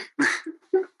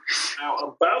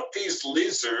 Now, about these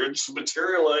lizards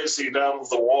materializing out of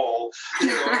the wall,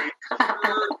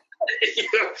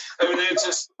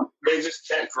 they just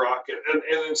can't grok it. And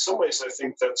in some ways, I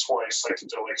think that's why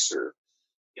psychedelics are,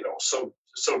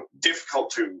 so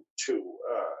difficult to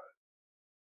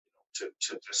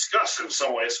discuss in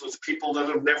some ways with people that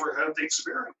have never had the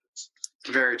experience.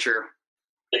 Very true.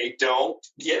 They don't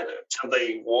get it, and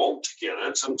they won't get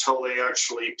it until they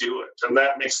actually do it, and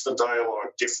that makes the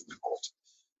dialogue difficult.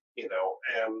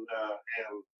 And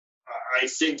I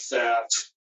think that,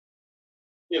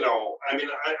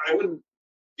 I wouldn't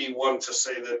be one to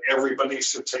say that everybody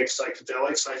should take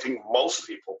psychedelics. I think most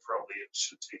people probably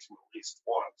should take them at least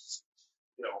once.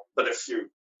 But if you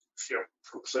have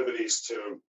proclivities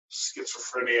to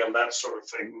schizophrenia and that sort of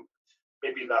thing,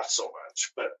 maybe not so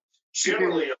much. But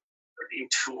generally, a learning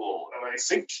tool, and I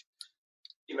think,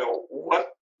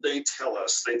 what they tell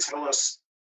us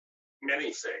many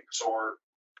things, or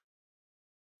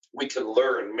we can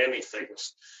learn many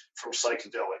things from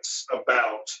psychedelics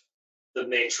about the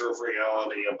nature of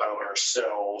reality, about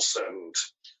ourselves, and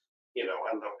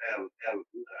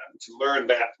to learn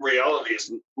that reality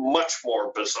is much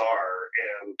more bizarre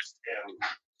and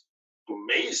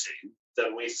amazing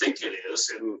than we think it is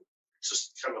in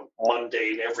just kind of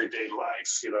mundane everyday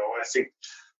life. I think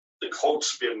the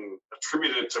quote's been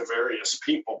attributed to various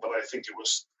people, but I think it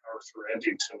was Arthur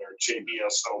Eddington or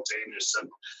J.B.S. Haldane who said,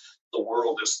 the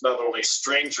world is not only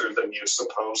stranger than you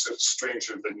suppose, it's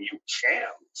stranger than you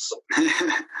can suppose.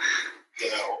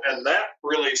 And that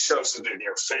really shows it in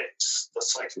your face. The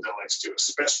psychedelics do,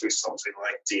 especially something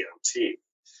like DMT.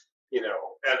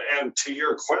 And to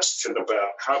your question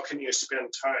about how can you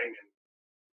spend time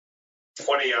in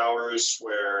 20 hours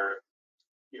where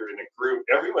you're in a group,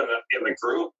 everyone in the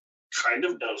group kind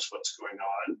of knows what's going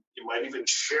on. You might even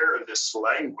share this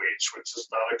language, which is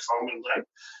not a common language.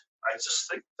 I just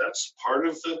think that's part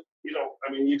of the,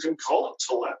 you can call it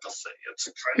telepathy. It's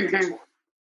a kind of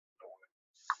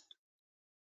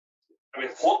I mean,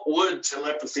 what would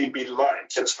telepathy be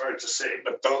like? It's hard to say,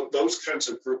 but those kinds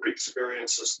of group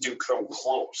experiences do come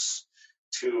close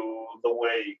to the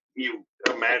way you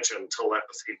imagine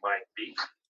telepathy might be.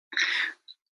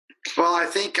 Well, I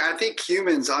think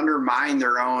humans undermine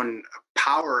their own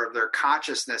power of their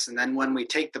consciousness, and then when we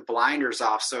take the blinders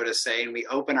off, so to say, and we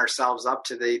open ourselves up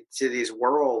to these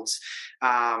worlds,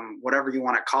 whatever you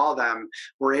want to call them,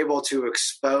 we're able to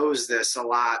expose this a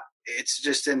lot. It's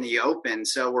just in the open,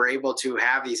 so we're able to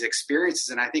have these experiences.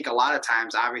 And I think a lot of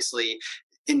times, obviously,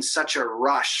 in such a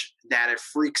rush that it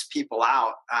freaks people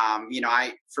out.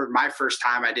 For my first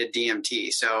time, I did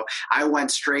DMT. So I went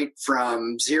straight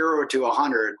from 0 to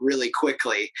 100 really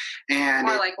quickly. And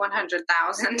more like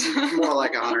 100,000. More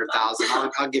like 100,000.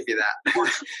 I'll give you that.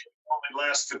 Only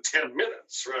lasted 10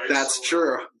 minutes, right? That's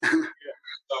true.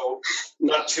 So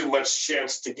not too much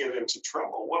chance to get into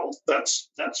trouble. Well, that's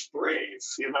brave,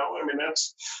 I mean,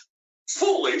 that's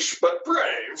foolish, but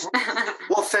brave.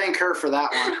 We'll thank her for that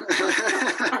one.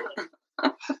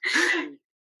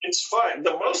 It's fine.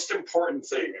 The most important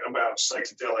thing about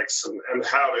psychedelics and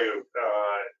how to,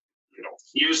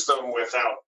 use them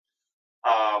without,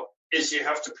 is you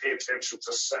have to pay attention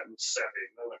to set and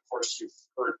setting. And of course, you've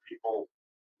heard people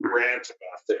rant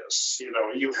about this.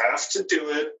 You have to do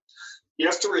it. You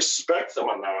have to respect them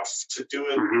enough to do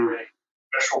it in a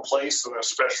special place and a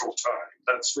special time.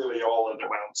 That's really all it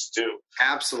amounts to.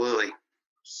 Absolutely.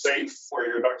 Safe, where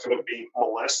you're not going to be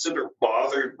molested or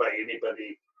bothered by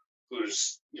anybody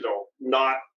who's,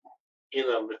 not in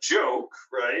on the joke,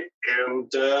 right?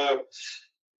 And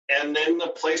then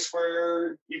the place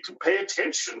where you can pay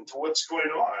attention to what's going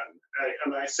on.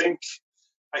 And I think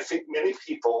many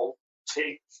people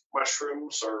take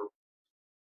mushrooms or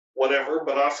whatever,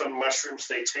 but often mushrooms,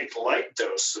 they take light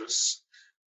doses.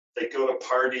 They go to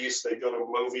parties, they go to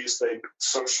movies, they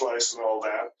socialize and all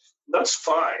that. That's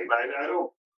fine.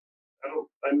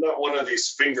 I'm not one of these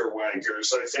finger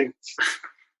waggers. I think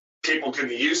people can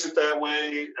use it that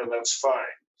way, and that's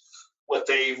fine. What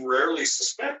they rarely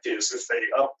suspect is if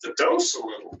they up the dose a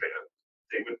little bit,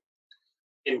 they would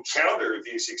encounter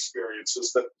these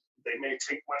experiences that they may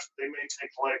take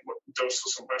light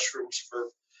doses of mushrooms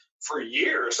for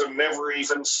years and never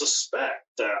even suspect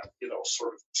that,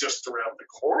 sort of just around the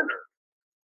corner,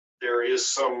 there are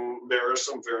some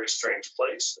very strange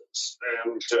places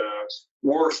and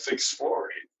worth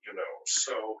exploring,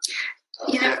 so.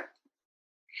 Yeah.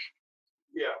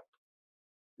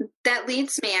 That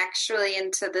leads me actually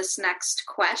into this next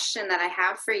question that I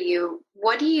have for you.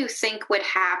 What do you think would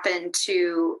happen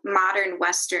to modern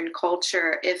Western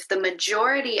culture if the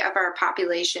majority of our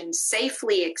population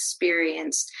safely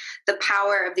experienced the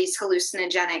power of these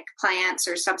hallucinogenic plants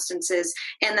or substances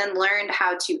and then learned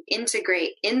how to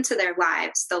integrate into their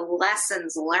lives the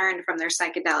lessons learned from their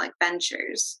psychedelic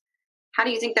ventures? How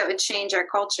do you think that would change our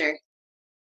culture?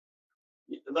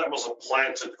 That was a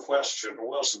planted question,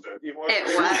 wasn't it? It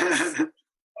was.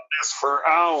 This for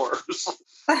hours.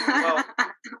 Well,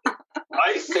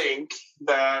 I think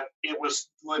that it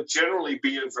would generally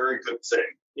be a very good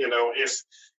thing.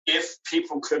 If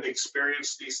people could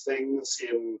experience these things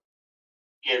in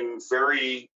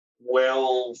very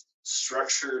well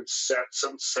structured sets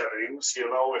and settings,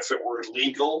 if it were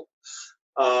legal,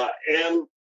 and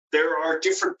there are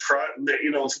different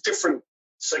different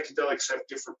psychedelics have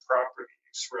different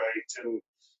properties, right?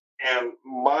 And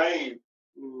my,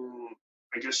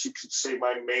 I guess you could say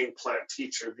my main plant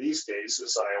teacher these days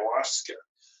is ayahuasca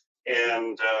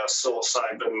and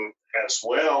psilocybin as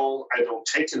well. I don't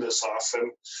take it as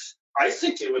often. I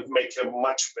think it would make a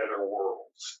much better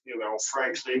world.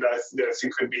 Frankly, I think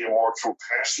it would be a more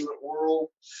compassionate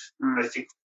world. I think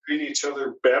we treat each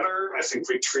other better. I think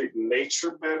we treat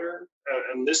nature better.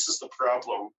 And this is the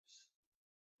problem.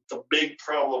 The big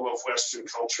problem of Western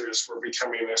culture is we're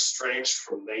becoming estranged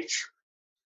from nature.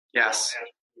 Yes. And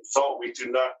we thought we do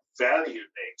not value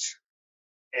nature.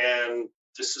 And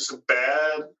this is a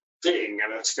bad thing,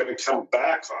 and it's going to come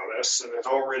back on us, and it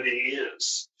already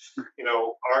is.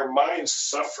 Our minds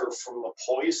suffer from the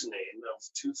poisoning of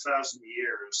 2,000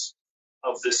 years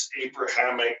of this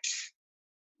Abrahamic,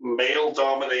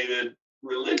 male-dominated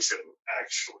religion,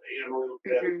 actually. And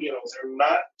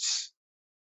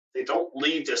they don't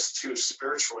lead us to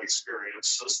spiritual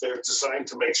experiences. They're designed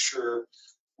to make sure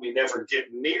we never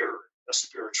get near a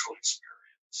spiritual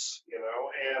experience,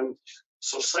 and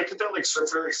so psychedelics are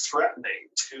very threatening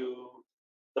to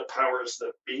the powers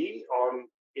that be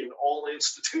in all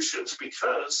institutions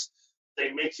because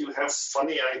they make you have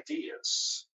funny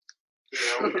ideas,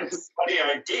 and funny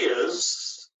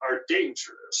ideas are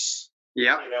dangerous.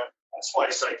 Yeah. That's why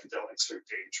psychedelics are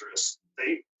dangerous.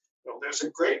 There's a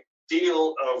great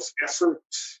deal of effort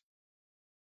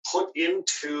put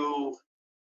into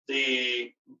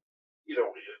the,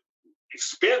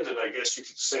 expended, I guess you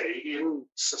could say, in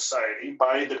society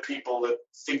by the people that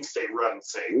think they run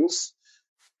things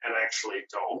and actually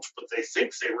don't, but they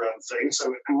think they run things.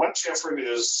 And much effort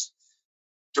is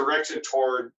directed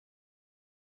toward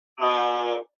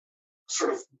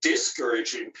sort of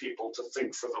discouraging people to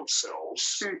think for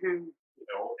themselves,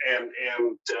 and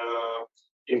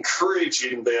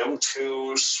encouraging them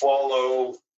to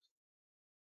swallow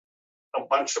a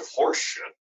bunch of horse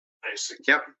shit,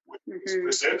 basically, which is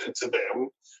presented to them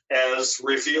as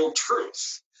revealed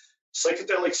truth.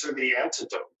 Psychedelics are the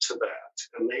antidote to that,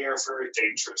 and they are very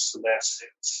dangerous in that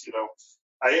sense.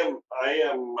 I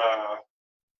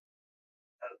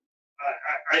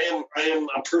am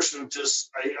a person who just,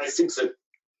 I think that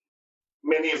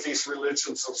many of these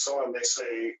religions and so on, they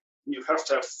say you have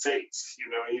to have faith,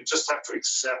 you just have to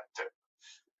accept it.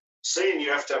 Saying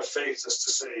you have to have faith is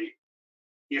to say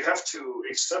you have to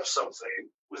accept something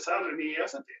without any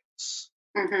evidence.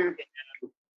 And,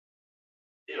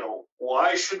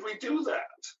 why should we do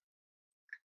that?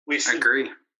 I agree.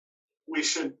 We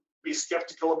should be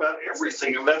skeptical about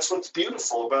everything, and that's what's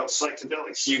beautiful about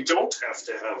psychedelics. You don't have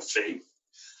to have faith.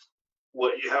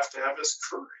 What you have to have is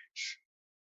courage.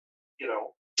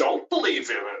 Don't believe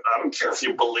in it. I don't care if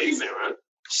you believe in it.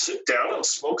 Sit down and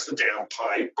smoke the damn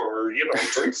pipe, or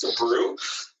drink the brew,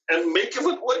 and make of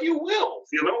it what you will.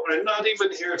 I'm not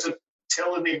even here to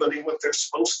tell anybody what they're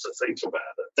supposed to think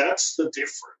about it. That's the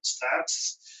difference.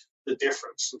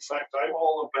 In fact, I'm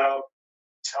all about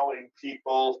telling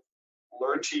people,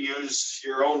 learn to use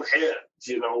your own head,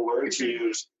 learn to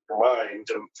use your mind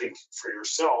and think for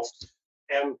yourself,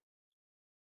 and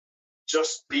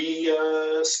just be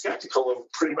skeptical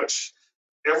of pretty much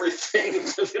everything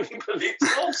that anybody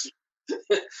tells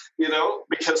you,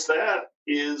 because that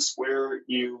is where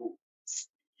you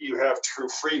have true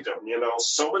freedom.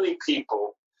 So many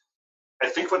people, I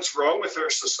think what's wrong with our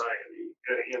society,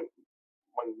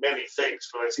 among many things,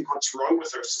 but I think what's wrong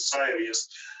with our society is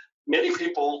many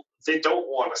people, they don't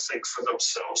want to think for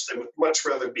themselves. They would much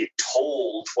rather be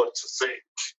told what to think.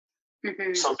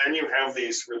 So then you have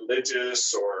these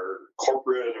religious or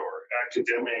corporate or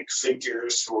academic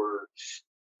figures who are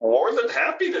more than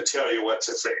happy to tell you what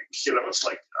to think. It's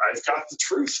like, I've got the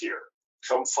truth here.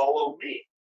 Come follow me.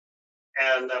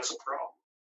 And that's a problem,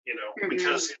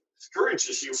 because it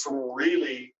discourages you from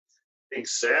really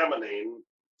examining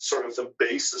sort of the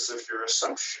basis of your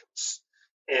assumptions.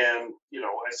 And,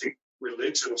 I think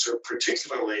religions are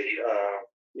particularly,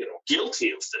 guilty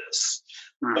of this.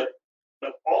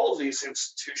 But all of these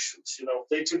institutions,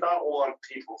 they do not want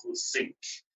people who think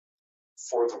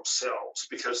for themselves,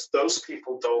 because those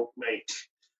people don't make,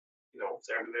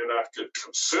 they're not good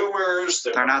consumers.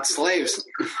 They're not slaves.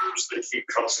 They keep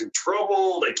causing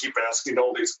trouble. They keep asking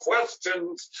all these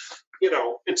questions.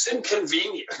 It's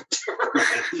inconvenient.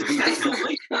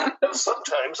 And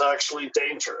sometimes actually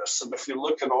dangerous. And if you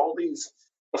look at all these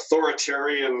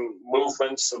authoritarian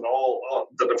movements and all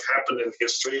that have happened in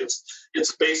history,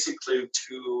 it's basically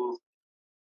to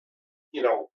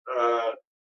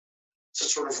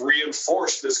sort of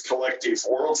reinforce this collective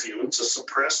worldview and to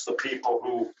suppress the people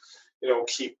who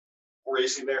keep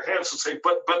raising their hands and say,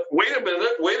 but wait a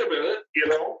minute,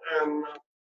 and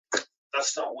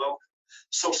that's not welcome.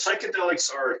 So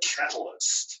psychedelics are a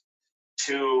catalyst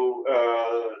to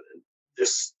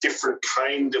this different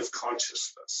kind of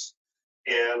consciousness.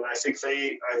 And I think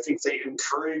they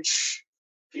encourage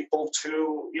people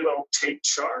to, take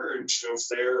charge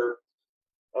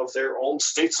of their own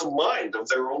states of mind, of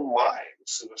their own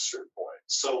minds in a certain way.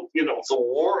 So, the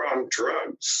war on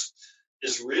drugs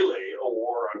is really a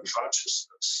war on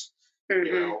consciousness.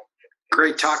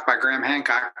 Great talk by Graham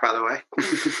Hancock, by the way.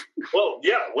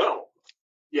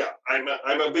 Yeah, I'm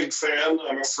a big fan.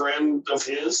 I'm a friend of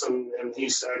his, and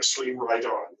he's actually right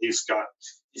on. He's got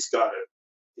it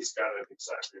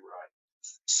exactly right.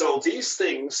 So these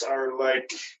things are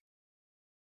like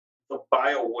the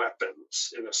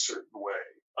bioweapons in a certain way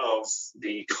of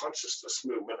the consciousness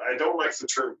movement. I don't like the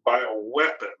term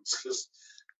bioweapons because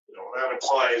that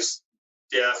implies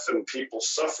death and people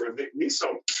suffer. These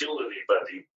don't kill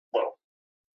anybody. Well,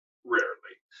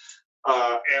 rarely.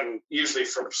 And usually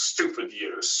from stupid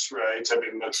use, right? I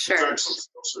mean, the drugs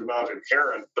themselves are not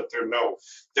inherent, but they're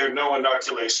no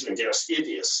inoculation against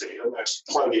idiocy, and there's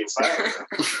plenty of that.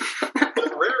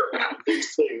 But rarely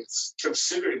these things,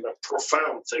 considering the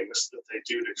profound things that they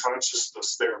do to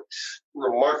consciousness, they're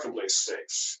remarkably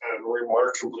safe and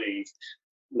remarkably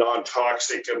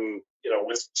non-toxic, and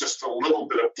with just a little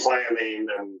bit of planning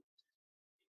and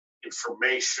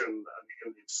information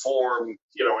and informed,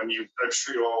 and I'm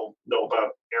sure you all know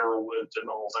about Arrowwood and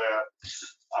all that.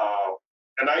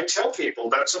 And I tell people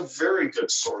that's a very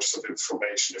good source of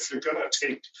information. If you're going to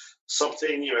take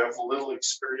something, you have a little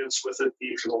experience with it,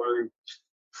 you can learn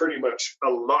pretty much a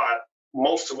lot,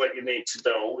 most of what you need to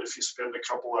know if you spend a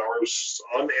couple hours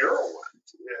on Arrowwood.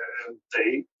 And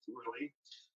they really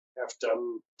have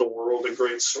done the world a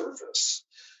great service.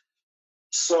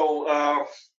 So,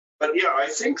 but yeah, I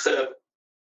think that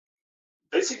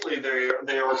basically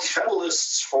they are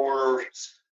catalysts for,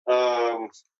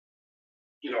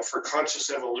 for conscious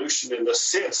evolution in the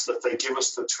sense that they give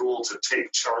us the tool to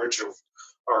take charge of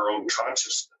our own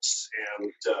consciousness.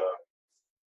 And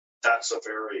that's a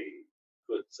very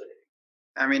good thing.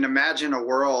 I mean, imagine a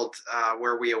world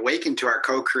where we awaken to our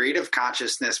co-creative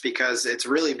consciousness, because it's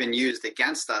really been used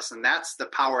against us. And that's the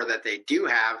power that they do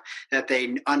have, that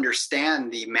they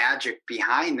understand the magic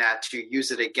behind that to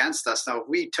use it against us. Now, if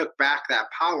we took back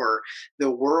that power, the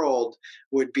world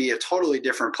would be a totally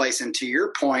different place. And to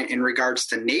your point in regards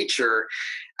to nature,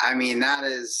 I mean, that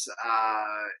is...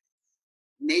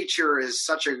 nature is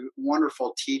such a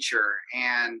wonderful teacher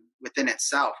and within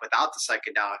itself without the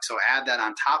psychedelics. So add that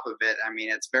on top of it. I mean,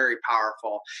 it's very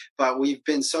powerful, but we've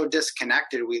been so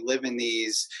disconnected. We live in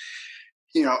these,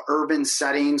 urban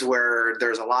settings where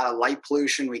there's a lot of light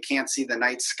pollution. We can't see the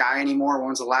night sky anymore.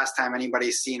 When's the last time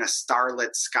anybody's seen a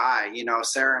starlit sky?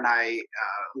 Sarah and I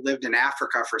lived in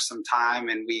Africa for some time,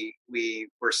 and we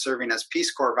were serving as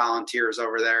Peace Corps volunteers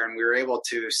over there. And we were able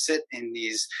to sit in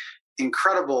these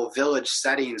incredible village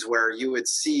settings where you would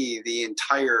see the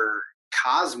entire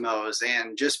cosmos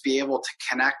and just be able to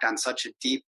connect on such a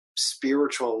deep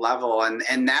spiritual level.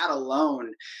 And that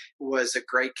alone was a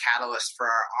great catalyst for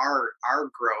our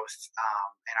growth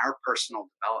and our personal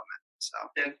development. So,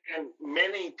 and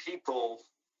many people,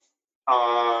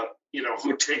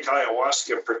 who take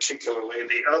ayahuasca particularly,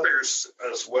 the others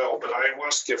as well, but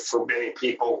ayahuasca for many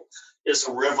people is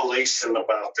a revelation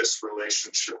about this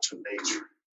relationship to nature.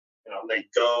 They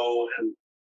go and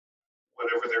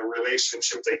whatever their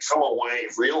relationship, they come away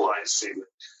realizing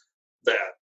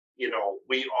that,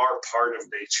 we are part of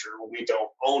nature. We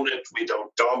don't own it. We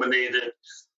don't dominate it.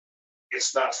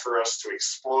 It's not for us to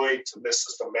exploit. And this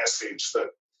is the message that,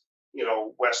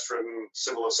 Western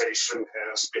civilization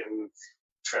has been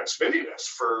transmitting us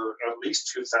for at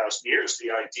least 2,000 years.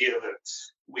 The idea that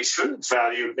we shouldn't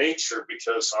value nature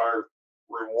because our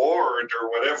reward or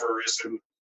whatever is in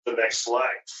the next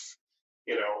life,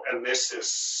 and this is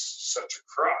such a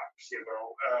crock,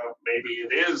 maybe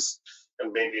it is,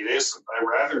 and maybe it isn't. I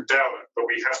rather doubt it, but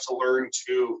we have to learn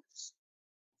to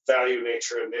value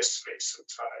nature in this space and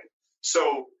time.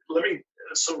 So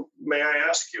may I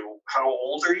ask you, how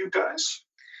old are you guys?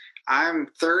 I'm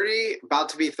 30, about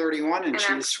to be 31, and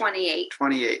I'm she's 28.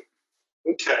 28.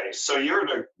 Okay, so you're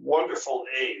in a wonderful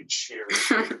age here.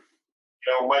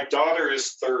 My daughter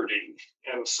is 30,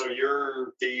 and so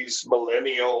you're this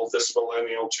millennial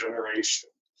generation,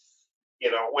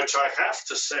 which I have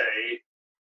to say,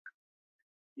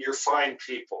 you're fine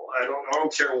people. I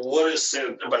don't care what is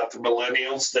said about the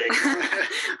millennials. They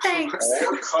are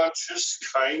more conscious,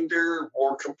 kinder,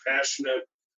 more compassionate,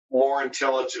 more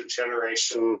intelligent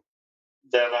generation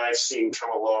than I've seen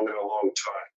come along in a long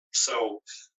time. So,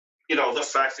 the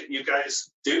fact that you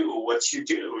guys do what you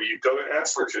do, you go to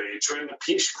Africa, you join the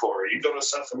Peace Corps, you go to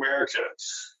South America,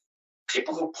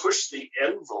 people who push the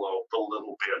envelope a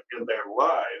little bit in their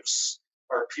lives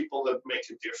are people that make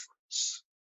a difference.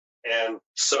 And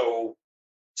so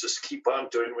just keep on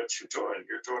doing what you're doing.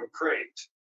 You're doing great.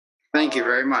 Thank you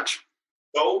very much.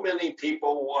 So many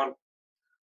people want,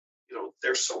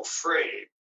 they're so afraid,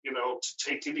 to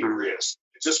take any risk.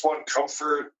 They just want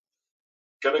comfort.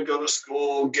 Gonna go to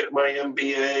school, get my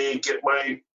MBA, get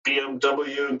my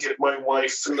BMW, get my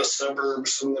wife in the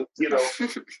suburbs, and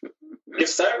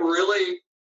if that really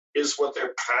is what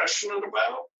they're passionate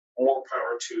about, more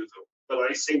power to them. But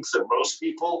I think that most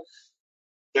people,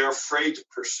 they're afraid to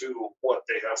pursue what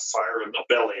they have fire in the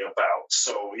belly about.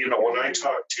 So, when I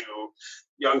talk to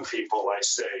young people, I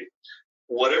say,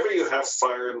 whatever you have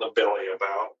fire in the belly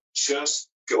about, just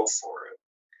go for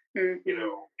it.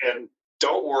 And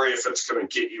don't worry if it's going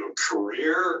to get you a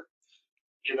career,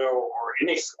 or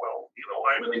anything. Well,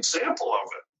 I'm an example of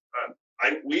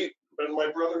it. We and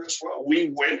my brother as well,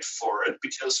 we went for it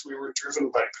because we were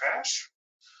driven by passion.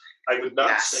 I would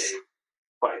not say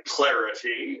by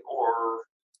clarity or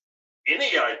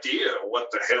any idea what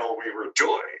the hell we were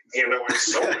doing, in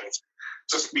so ways,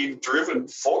 just being driven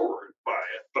forward by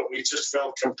it. But we just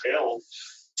felt compelled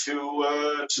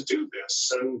to do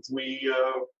this, and we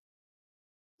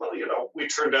well, we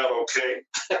turned out okay.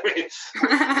 I mean,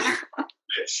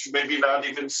 maybe not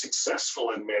even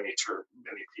successful in many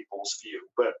people's view,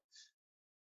 but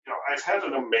I've had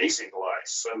an amazing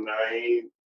life, and I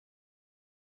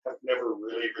have never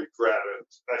really regretted.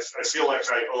 I feel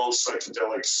like I owe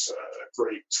psychedelics a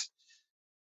great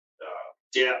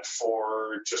debt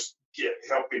for just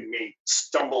helping me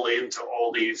stumble into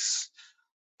all these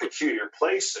peculiar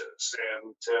places,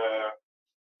 and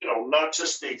not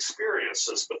just the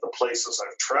experiences, but the places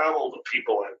I've traveled, the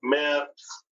people I've met.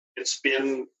 It's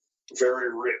been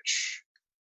very rich,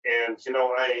 and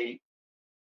I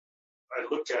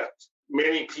look at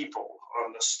many people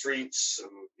on the streets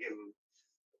and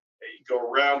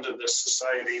go around in this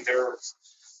society there.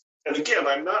 And again,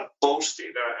 I'm not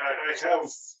boasting. I have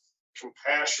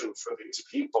compassion for these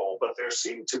people, but there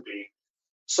seem to be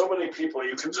so many people,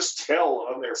 you can just tell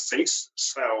on their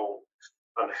faces how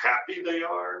unhappy they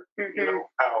are,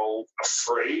 how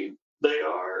afraid they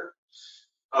are,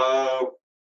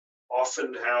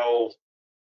 often how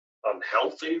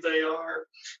unhealthy they are.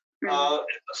 It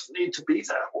doesn't need to be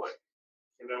that way.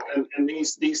 And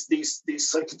these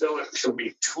psychedelics can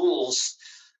be tools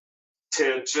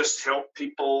to just help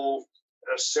people.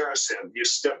 As Sara said, you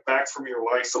step back from your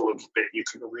life a little bit, you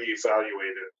can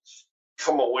reevaluate it,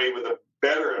 come away with a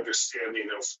better understanding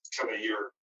of kind of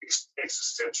your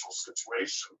existential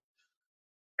situation,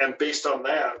 and based on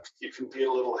that, you can be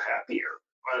a little happier,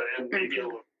 and maybe a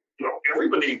little.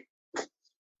 Everybody,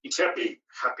 you can't be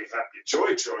happy,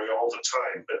 joy all the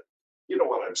time, but you know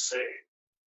what I'm saying.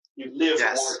 You live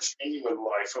a more genuine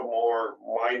life, a more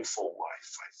mindful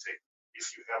life, I think,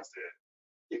 if you have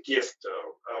the gift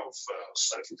of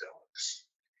psychedelics.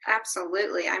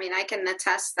 Absolutely. I mean, I can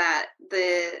attest that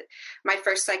my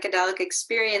first psychedelic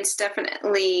experience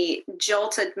definitely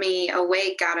jolted me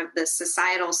awake out of the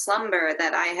societal slumber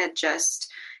that I had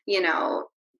just,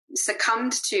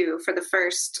 succumbed to for the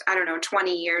first,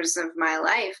 20 years of my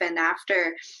life. And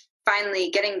after finally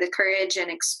getting the courage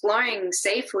and exploring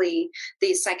safely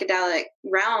these psychedelic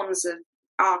realms of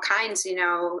all kinds,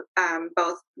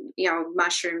 both,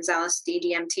 mushrooms, LSD,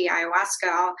 DMT,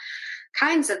 ayahuasca, all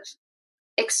kinds of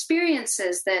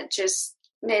experiences that just,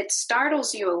 it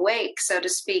startles you awake, so to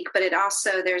speak, but it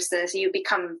also, there's this, you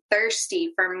become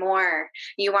thirsty for more.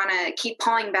 You want to keep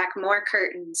pulling back more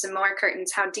curtains and more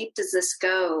curtains. How deep does this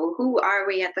go? Who are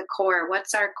we at the core?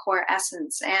 What's our core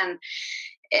essence? And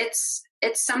it's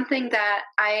something that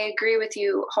I agree with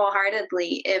you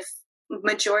wholeheartedly. If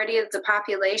majority of the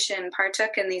population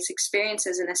partook in these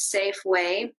experiences in a safe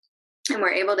way and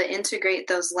were able to integrate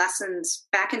those lessons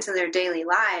back into their daily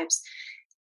lives,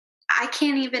 I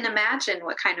can't even imagine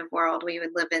what kind of world we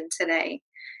would live in today,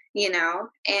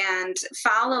 and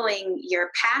following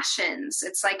your passions.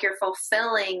 It's like you're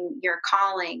fulfilling your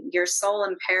calling, your soul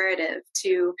imperative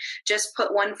to just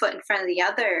put one foot in front of the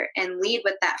other and lead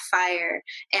with that fire.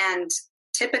 And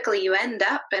typically you end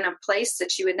up in a place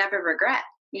that you would never regret.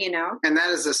 And that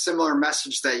is a similar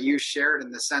message that you shared,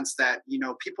 in the sense that,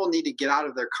 people need to get out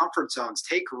of their comfort zones,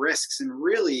 take risks, and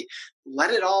really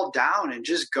let it all down and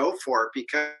just go for it.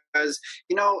 Because,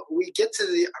 we get to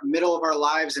the middle of our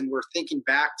lives and we're thinking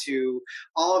back to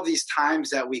all of these times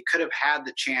that we could have had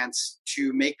the chance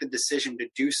to make the decision to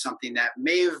do something that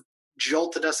may have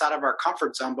jolted us out of our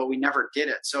comfort zone, but we never did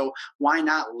it. So why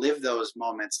not live those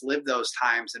moments, live those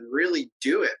times, and really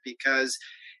do it? Because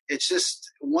it's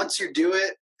just, once you do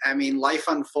it, I mean, life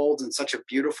unfolds in such a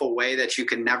beautiful way that you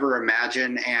can never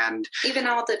imagine. And even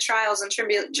all the trials and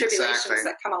tribulations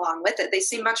that come along with it, they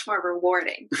seem much more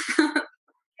rewarding.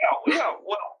 Yeah.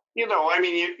 Well, I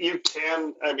mean, you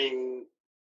can,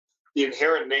 the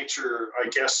inherent nature, I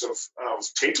guess, of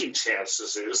taking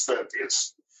chances is that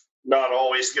it's not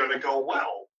always going to go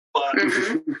well, but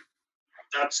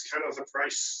that's kind of the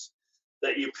price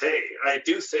that you pay. I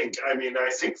do think, I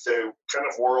think the kind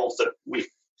of world that we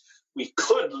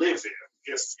could live in,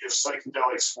 if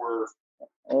psychedelics were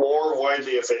more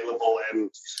widely available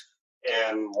and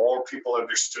more people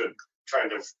understood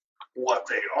kind of what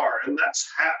they are, and that's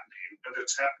happening, but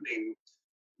it's happening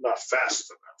not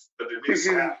fast enough, but it is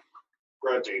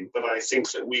happening. But I think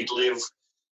that we'd live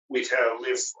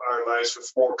our lives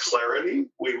with more clarity.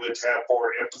 We would have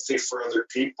more empathy for other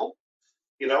people,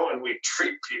 and we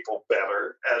treat people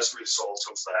better as a result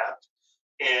of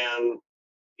that. And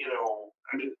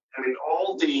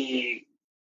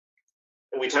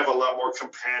we'd have a lot more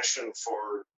compassion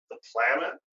for the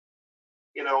planet,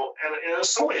 and in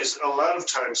some ways, a lot of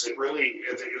times it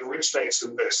originates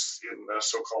in the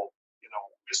so-called,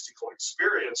 mystical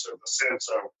experience, in the sense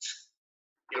of,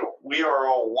 we are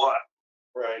all one,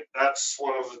 right? That's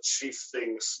one of the chief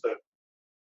things that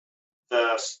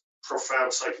the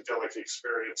profound psychedelic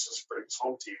experiences brings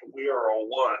home to you. We are all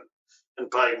one. And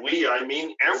by we, I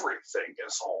mean everything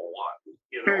is all one.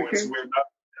 You know, it's, we're not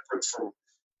different from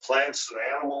plants and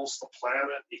animals, the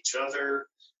planet, each other.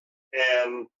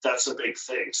 And that's a big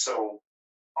thing. So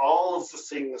all of the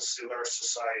things in our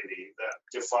society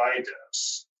that divide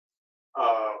us,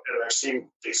 and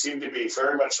they seem to be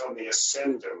very much on the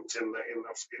ascendant in the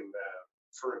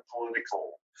current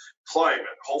political climate.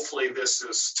 Hopefully, this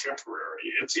is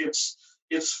temporary.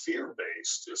 It's fear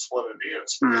based, is what it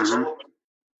is. Because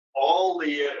all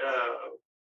the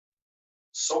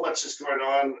so much is going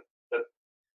on that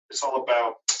it's all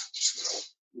about, you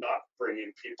know, not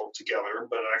bringing people together,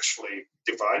 but actually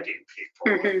dividing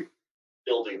people,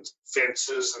 building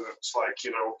fences, and it's like,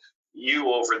 you know,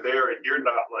 you over there and you're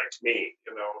not like me,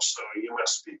 you know, so you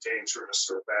must be dangerous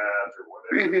or bad or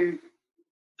whatever.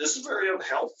 This is very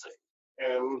unhealthy,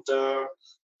 and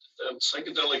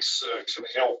psychedelics can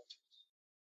help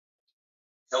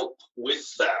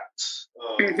with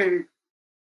that.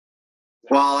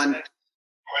 Well, and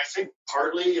I think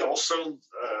partly also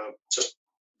just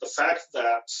the fact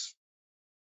that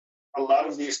a lot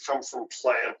of these come from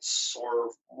plants or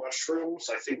mushrooms,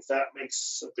 I think that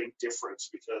makes a big difference,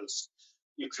 because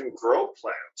you can grow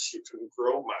plants, you can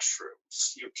grow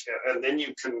mushrooms, and then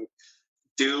you can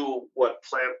do what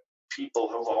plant people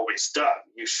have always done.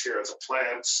 You share the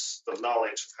plants, the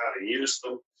knowledge of how to use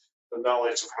them, the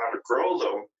knowledge of how to grow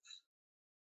them.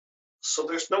 So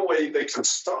there's no way they can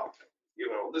stop it. You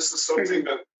know, this is something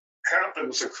that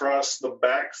happens across the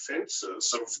back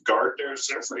fences of gardeners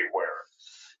everywhere.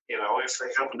 You know, if they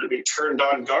happen to be turned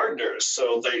on gardeners,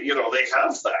 so they, you know, they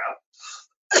have that,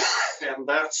 and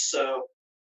that's a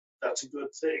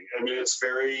good thing. I mean, it's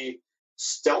very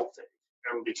stealthy,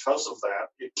 and because of that,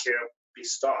 it can't be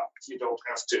stopped. You don't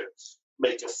have to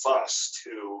make a fuss to,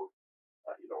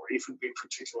 you know, or even be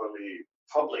particularly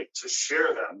public to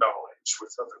share that knowledge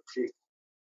with other people.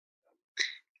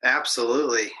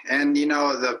 Absolutely. And, you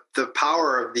know, the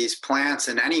power of these plants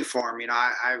in any form, you know,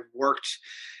 I've worked,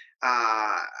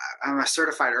 I'm a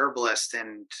certified herbalist,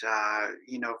 and,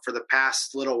 you know, for the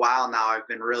past little while now, I've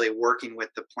been really working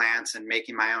with the plants and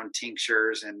making my own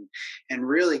tinctures and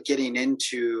really getting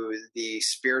into the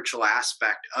spiritual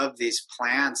aspect of these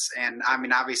plants. And I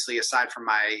mean, obviously, aside from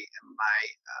my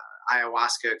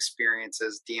ayahuasca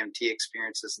experiences, DMT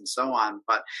experiences, and so on,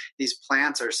 but these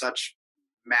plants are such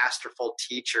masterful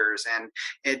teachers, and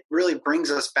it really brings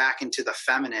us back into the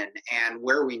feminine and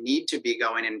where we need to be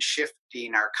going, and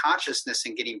shifting our consciousness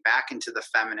and getting back into the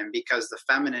feminine, because the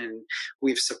feminine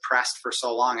we've suppressed for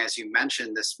so long, as you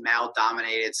mentioned, this male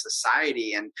dominated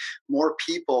society, and more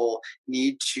people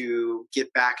need to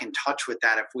get back in touch with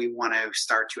that if we want to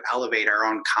start to elevate our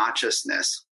own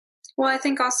consciousness. Well, I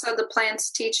think also the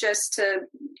plants teach us to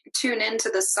tune into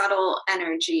the subtle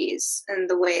energies and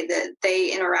the way that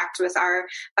they interact with our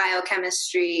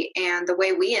biochemistry and the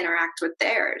way we interact with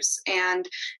theirs, and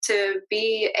to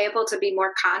be able to be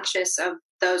more conscious of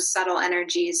those subtle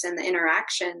energies and the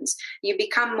interactions. You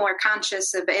become more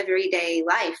conscious of everyday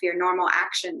life, your normal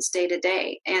actions day to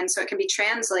day. And so it can be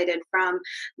translated from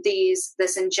this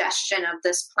ingestion of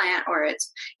this plant, or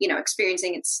it's, you know,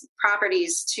 experiencing its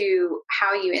properties, to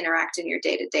how you interact in your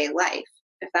day-to-day life,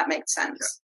 if that makes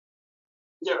sense.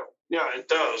 Yeah, it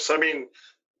does. I mean,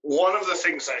 one of the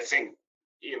things I think,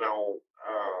 you know,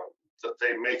 that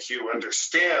they make you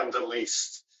understand, at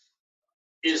least,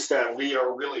 is that we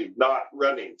are really not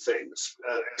running things.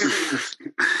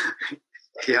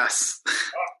 Yes.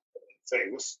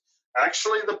 Things.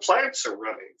 Actually, the plants are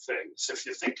running things, if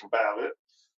you think about it.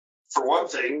 For one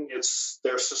thing,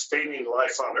 they're sustaining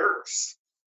life on Earth,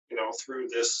 you know, through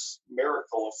this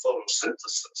miracle of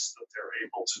photosynthesis that they're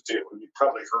able to do. And you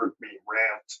probably heard me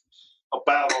rant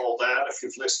about all that if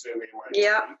you've listened to any of my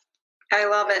Yeah, I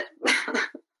love it.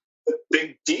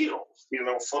 Big deal. You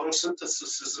know,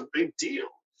 photosynthesis is a big deal.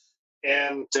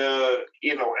 And,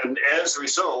 you know, and as a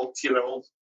result, you know,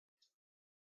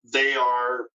 they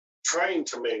are trying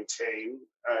to maintain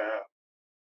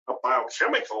a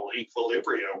biochemical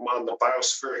equilibrium on the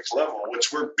biospheric level,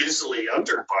 which we're busily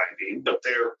undermining, but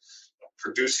they're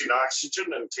producing oxygen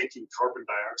and taking carbon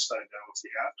dioxide out of the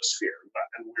atmosphere,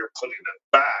 and we're putting it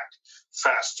back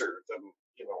faster than,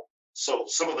 you know, so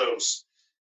some of those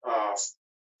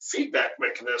feedback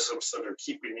mechanisms that are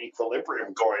keeping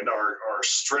equilibrium going are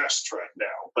stressed right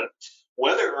now. But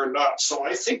whether or not, so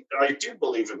I do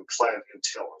believe in plant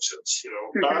intelligence, you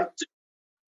know,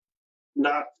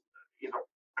 not, you know,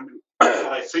 I mean,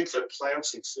 I think that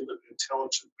plants exhibit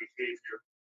intelligent behavior,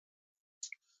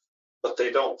 but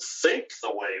they don't think the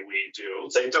way we do.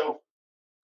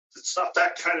 It's not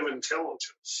that kind of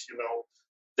intelligence, you know.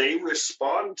 they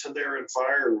respond to their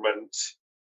environment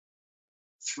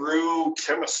through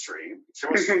chemistry.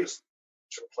 Chemistry is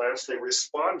plants. They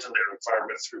respond to their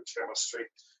environment through chemistry,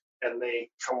 and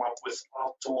they come up with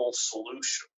optimal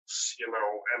solutions,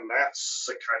 and that's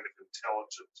the kind of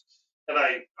intelligence. And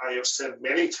I have said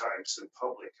many times in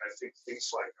public, I think things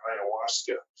like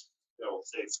ayahuasca,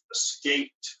 they've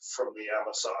escaped from the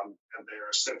Amazon and they're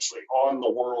essentially on the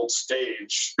world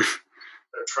stage.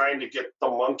 They're trying to get the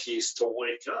monkeys to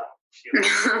wake up,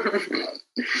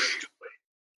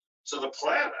 to the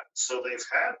planet. So they've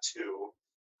had to,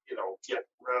 get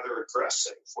rather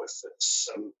aggressive with this,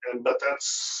 but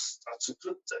that's a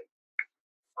good thing.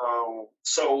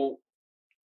 So,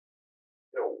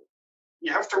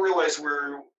 you have to realize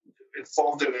we're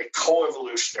involved in a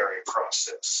co-evolutionary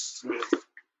process with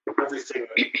everything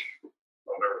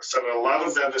on Earth, and a lot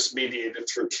of that is mediated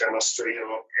through chemistry,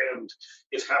 and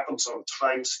it happens on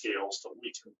time scales that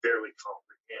we can barely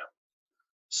comprehend.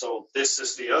 So this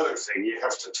is the other thing. You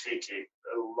have to take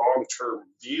a long-term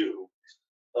view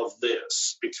of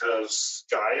this, because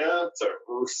Gaia, the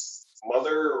Earth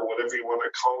Mother, or whatever you want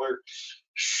to call her,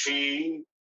 she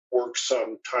works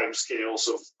on time scales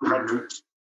of hundreds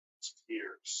of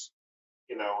years,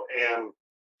 and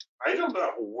I do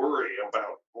not worry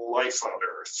about life on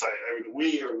Earth. I mean,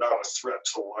 we are not a threat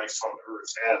to life on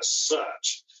Earth as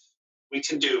such. We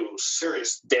can do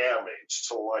serious damage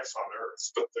to life on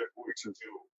Earth, but we can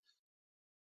do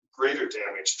greater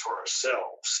damage to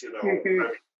ourselves. I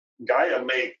mean, Gaia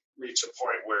may reach a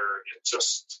point where it's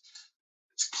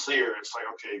clear. It's like,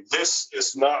 okay, this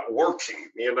is not working.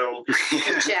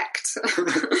 Eject.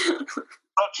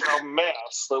 Such a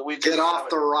mess that we get off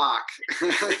the rock.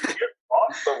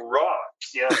 Off the rock,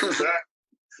 yeah, exactly.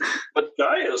 But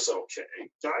Gaia's okay.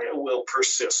 Gaia will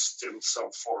persist in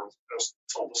some form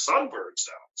until the sun burns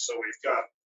out. So we've got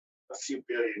a few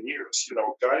billion years.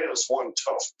 Gaia's one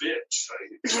tough bitch.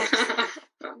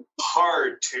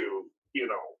 Hard to,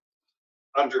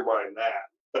 undermine that.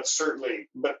 But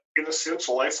in a sense,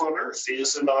 life on Earth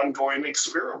is an ongoing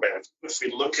experiment. If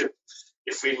we look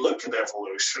at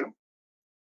evolution,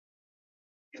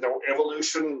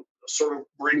 evolution sort of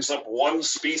brings up one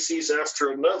species after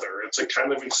another. It's a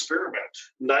kind of experiment.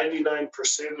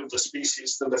 99% of the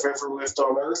species that have ever lived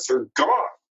on Earth are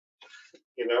gone,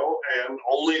 and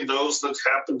only those that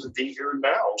happen to be here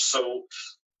now. So,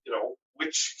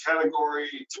 which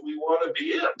category do we want to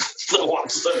be in? The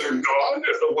ones that are gone,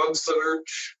 or the ones that are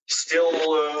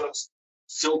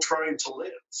still trying to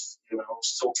live,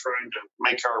 still trying to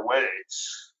make our way?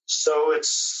 So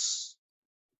it's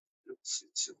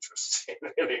interesting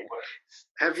anyway.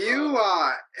 Have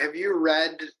you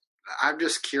read, I'm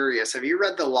just curious, have you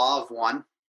read The Law of One?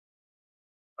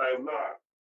 I have not.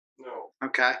 No.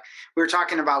 Okay. We were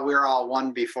talking about We're All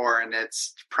One before, and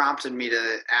it's prompted me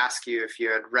to ask you if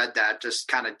you had read that, just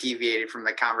kind of deviated from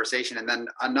the conversation. And then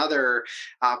another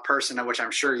person, of which I'm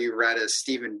sure you read, is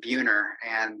Stephen Buhner,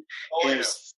 and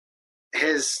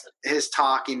his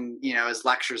talking, his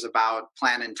lectures about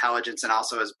plant intelligence, and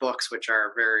also his books, which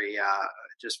are very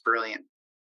just brilliant.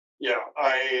 Yeah,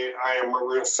 I am a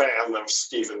real fan of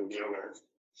Stephen Buhner.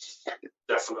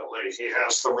 Definitely, he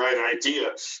has the right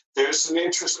idea. There's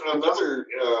another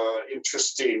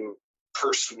interesting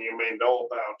person you may know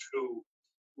about who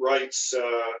writes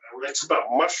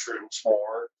about mushrooms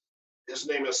more. His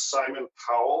name is Simon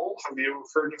Powell. Have you ever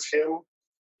heard of him?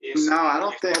 No, I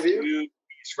don't think. Have you?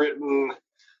 He's written,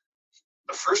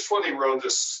 the first one he wrote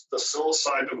is The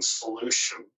Psilocybin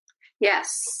Solution.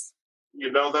 Yes.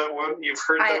 You know that one? You've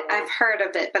heard that one? I've heard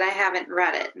of it, but I haven't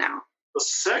read it, no. The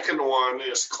second one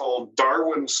is called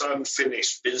Darwin's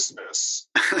Unfinished Business.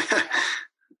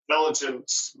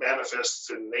 Intelligence Manifests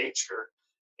in Nature.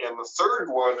 And the third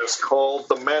one is called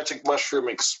The Magic Mushroom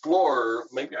Explorer.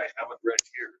 Maybe I have it right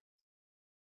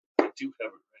here. I do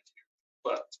have it right here,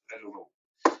 but I don't know.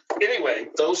 Anyway,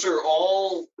 those are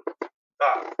all,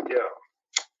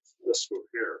 this one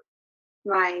here.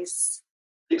 Nice.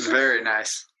 Very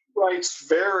nice. Writes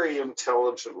very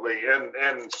intelligently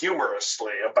and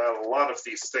humorously about a lot of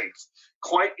these things.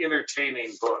 Quite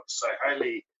entertaining books. I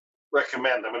highly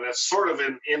recommend them, and it's sort of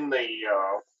in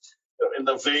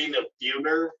the vein of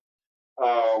Buhner,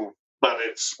 but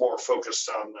it's more focused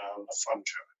on the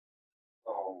fungi.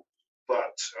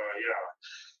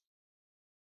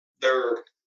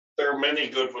 There are many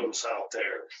good ones out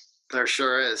there. There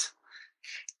sure is.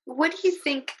 What do you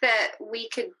think that we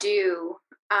could do?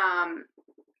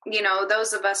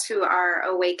 Those of us who are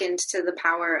awakened to the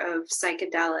power of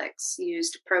psychedelics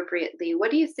used appropriately,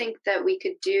 what do you think that we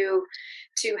could do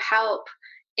to help,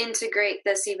 integrate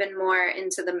this even more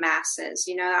into the masses?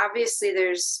 You know, obviously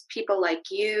there's people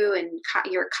like you and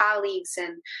your colleagues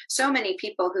and so many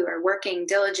people who are working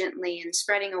diligently and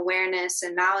spreading awareness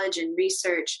and knowledge and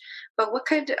research. But what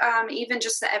could even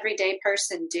just the everyday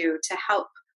person do to help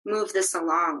move this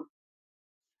along?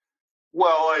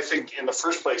 Well, I think in the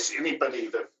first place, anybody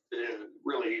that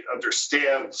really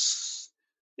understands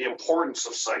the importance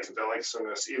of psychedelics and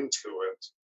is into it,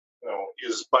 you know,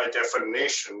 is by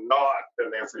definition not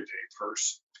an everyday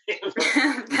person.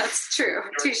 That's true.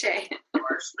 Touche.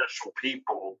 We're special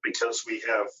people because we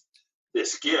have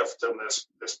this gift and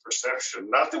this perception.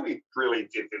 Not that we really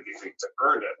did anything to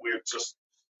earn it. We're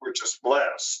just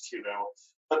blessed, you know.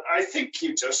 But I think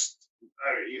you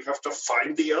have to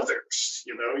find the others.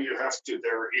 You know,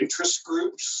 there are interest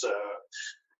groups.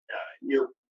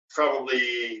 You're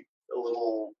probably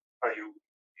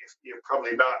you're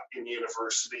probably not in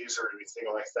universities or anything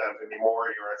like that anymore.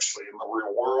 You're actually in the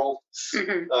real world.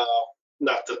 Mm-hmm.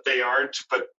 Not that they aren't,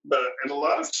 but in a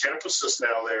lot of campuses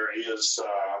now there is,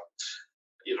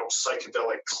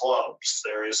 psychedelic clubs.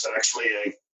 There is actually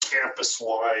a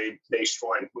campus-wide,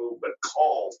 nationwide movement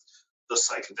called the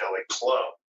Psychedelic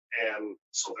Club. And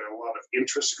so there are a lot of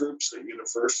interest groups at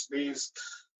universities.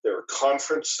 There are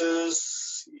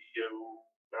conferences. I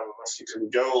don't know if you can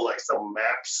go, like the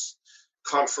MAPS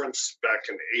conference back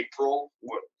in April,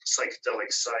 with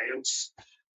psychedelic science,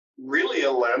 really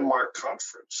a landmark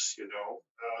conference, you know.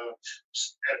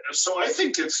 So I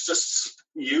think it's just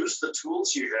use the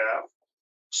tools you have.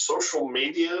 Social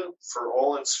media, for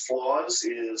all its flaws,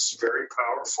 is very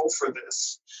powerful for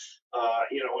this.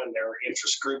 And there are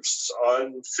interest groups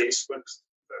on Facebook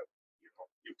that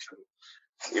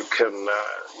you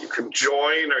can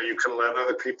join, or you can let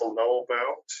other people know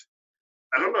about.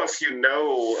 I don't know if you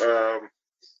know.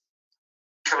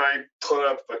 Can I put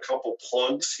up a couple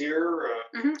plugs here?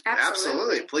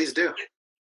 Absolutely, please do.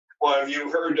 Well, have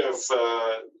you heard of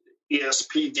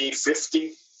ESPD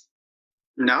 50?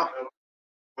 No.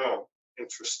 Oh,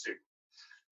 interesting.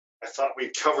 I thought we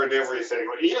covered everything.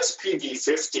 Well, ESPD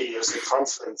 50 is a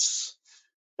conference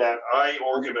that I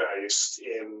organized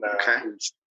and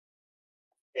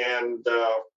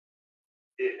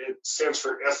it stands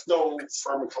for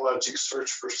Ethnopharmacology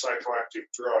Search for Psychoactive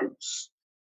Drugs.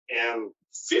 And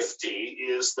 50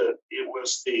 is that it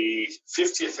was the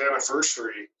 50th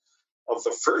anniversary of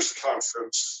the first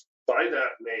conference by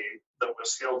that name that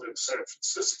was held in San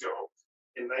Francisco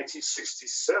in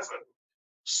 1967,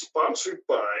 sponsored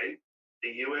by the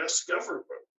U.S.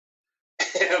 government.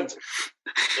 And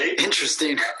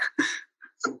interesting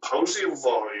symposium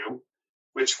volume,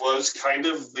 which was kind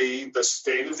of the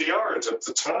state of the art at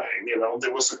the time. You know,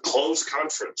 there was a closed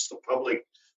conference. The public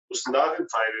was not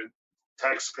invited.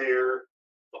 Taxpayer,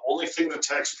 the only thing the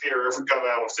taxpayer ever got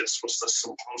out of this was the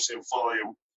symposium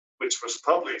volume, which was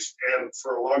published. And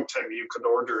for a long time, you could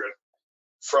order it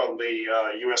from the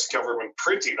U.S. government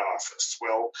printing office.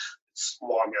 Well, it's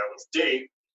long out of date,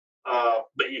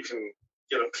 but you can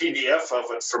get a PDF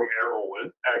of it from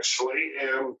Arrowwood, actually.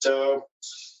 And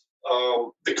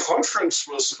the conference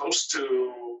was supposed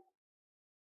to,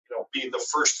 be the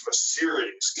first of a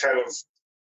series, kind of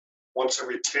once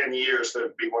every 10 years,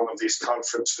 there'd be one of these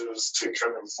conferences to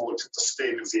kind of look at the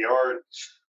state of the art.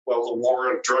 Well, the war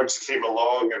on drugs came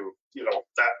along and,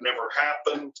 that never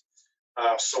happened.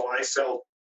 So I felt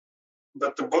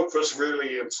that the book was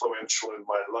really influential in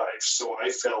my life. So I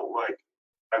felt like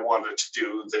I wanted to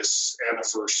do this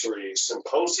anniversary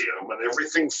symposium, and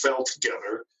everything fell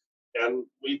together, and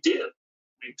we did.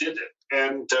 We did it.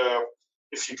 And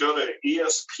if you go to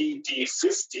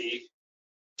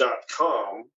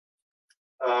espd50.com,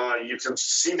 you can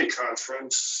see the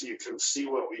conference. You can see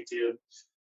what we did.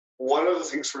 One of the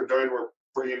things we're doing, we're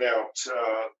bringing out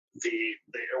the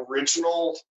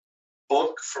original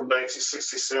book from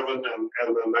 1967 and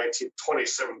the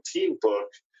 2017 book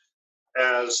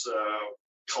as a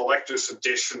collector's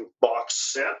edition box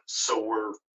set. So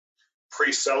we're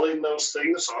pre-selling those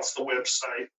things off the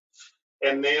website.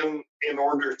 And then in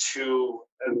order to,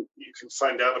 and you can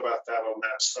find out about that on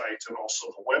that site and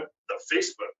also the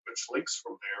Facebook, which links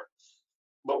from there.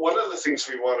 But one of the things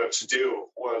we wanted to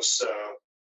do was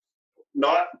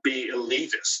not be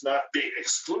elitist, not be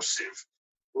exclusive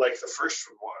like the first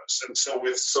one was. And so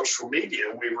with social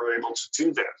media, we were able to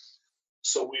do that.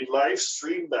 So we live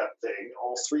streamed that thing,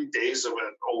 all 3 days of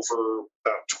it, over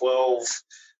about 12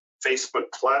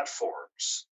 Facebook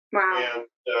platforms. Wow. And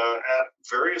at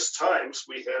various times,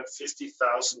 we had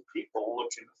 50,000 people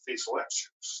looking at these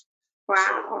lectures.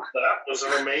 Wow. So that was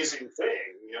an amazing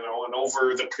thing, and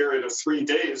over the period of 3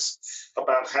 days,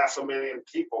 about 500,000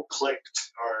 people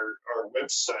clicked our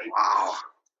website. Wow.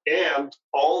 And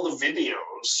all the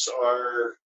videos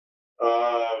are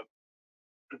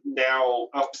now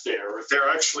up there. They're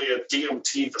actually a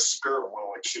DMT, the spirit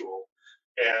molecule,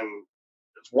 and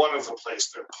it's one of the places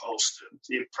they're posted.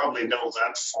 You probably know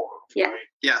that forum, right?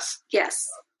 Yes.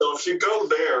 So if you go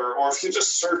there, or if you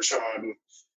just search on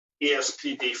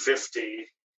ESPD50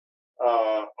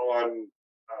 on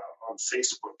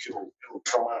Facebook, it'll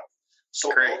come up.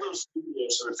 So Great. all those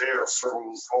videos are there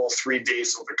from all 3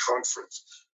 days of the conference.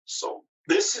 So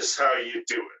this is how you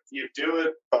do it. You do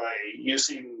it by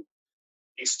using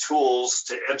these tools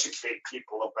to educate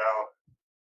people about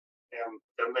it, and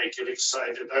then they get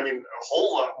excited. I mean, a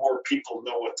whole lot more people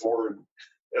know what the word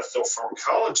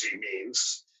ethnopharmacology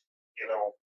means,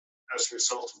 as a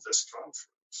result of this conference.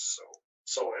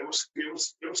 So it was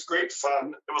great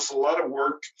fun. It was a lot of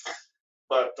work,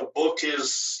 but the book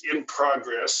is in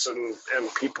progress, and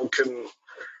people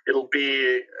it'll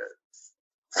be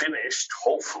finished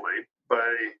hopefully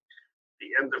by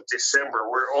the end of December.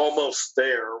 We're almost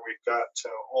there. We've got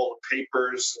all the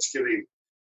papers. It's getting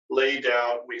laid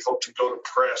out. We hope to go to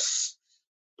press.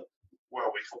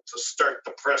 Well, we hope to start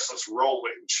the presses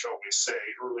rolling, shall we say,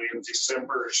 early in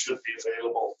December. It should be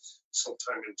available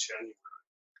sometime in January.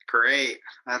 Great.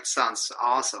 That sounds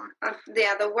awesome.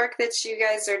 Yeah, the work that you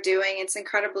guys are doing, it's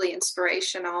incredibly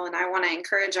inspirational, and I want to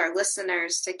encourage our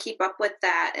listeners to keep up with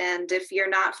that. And if you're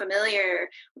not familiar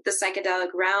with the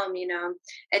psychedelic realm,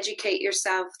 educate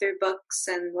yourself through books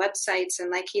and websites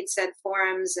and, like he'd said,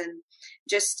 forums, and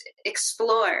just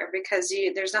explore, because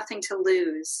there's nothing to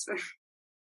lose.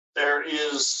 There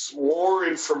is more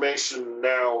information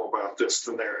now about this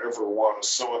than there ever was.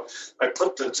 So I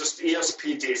put just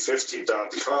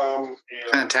espd50.com.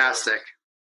 Fantastic.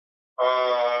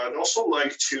 I'd also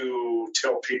like to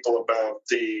tell people about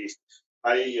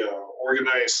I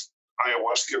organize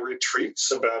ayahuasca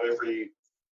retreats about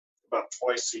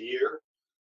twice a year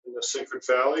in the Sacred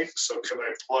Valley. So can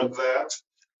I plug that?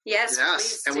 Yes,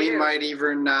 please and do. we might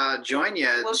even join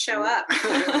you. We'll show up.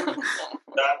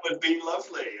 That would be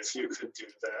lovely if you could do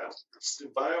that. It's the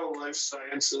Bio-Life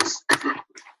Sciences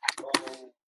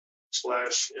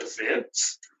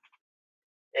 /events.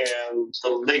 And the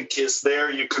link is there.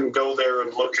 You can go there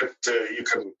and look at,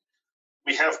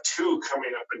 we have 2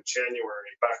 coming up in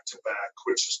January back to back,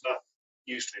 which is not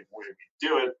usually the way we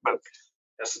do it, but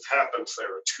as it happens, there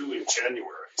are 2 in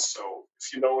January. So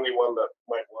if you know anyone that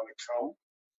might want to come,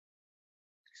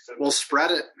 we'll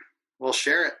spread it. We'll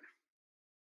share it.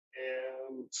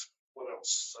 And what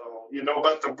else? So you know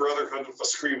about the Brotherhood of the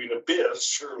Screaming Abyss,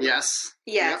 surely. Yes.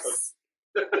 Yes.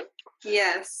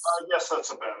 Yes. I guess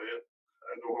that's about it.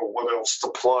 I don't know what else to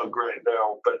plug right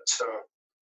now, but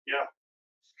yeah.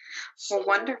 Well,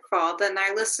 wonderful. Then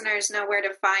our listeners know where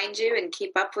to find you and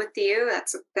keep up with you.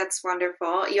 That's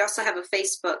wonderful. You also have a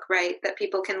Facebook, right, that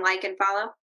people can like and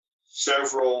follow?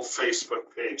 Several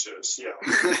Facebook pages, yeah.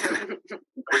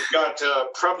 We've got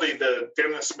probably the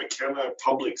Dennis McKenna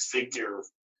public figure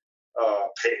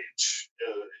page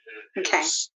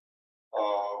is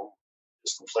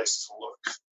the place to look.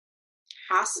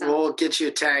 Awesome. We'll get you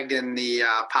tagged in the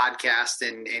podcast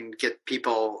and get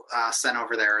people sent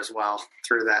over there as well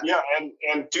through that. Yeah,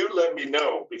 and do let me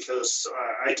know, because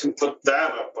I can put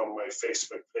that up on my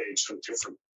Facebook page in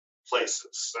different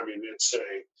places. I mean, it's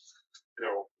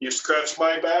you scratch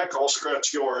my back, I'll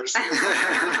scratch yours. Get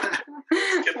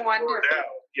the word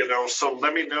out, so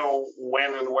let me know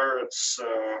when and where it's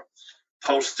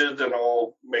posted, and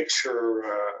I'll make sure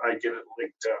I get it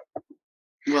linked up.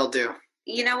 Will do.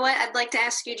 You know what? I'd like to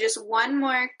ask you just one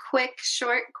more quick,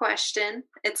 short question.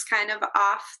 It's kind of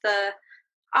off the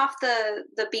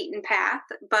beaten path,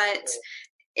 but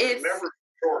if never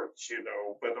short,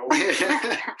 but only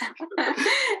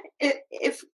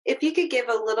if you could give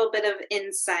a little bit of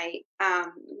insight,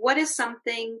 what is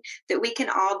something that we can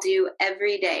all do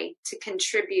every day to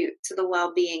contribute to the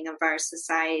well-being of our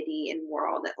society and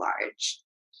world at large?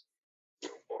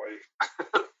 Oh boy.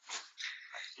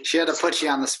 She had to put you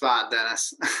on the spot,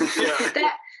 Dennis.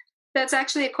 Yeah. That's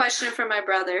actually a question from my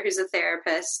brother, who's a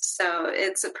therapist, so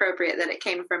it's appropriate that it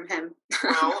came from him.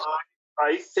 Well,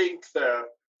 I think that,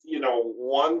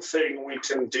 one thing we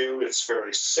can do, it's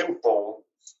very simple.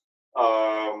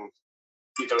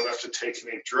 You don't have to take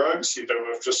any drugs. You don't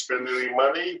have to spend any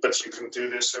money, but you can do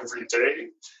this every day.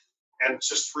 And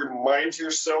just remind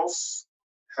yourself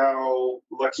how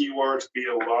lucky you are to be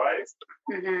alive.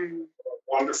 Mm-hmm.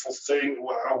 Wonderful thing,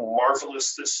 how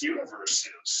marvelous this universe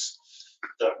is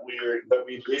that we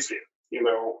live in.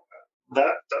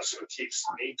 That's what keeps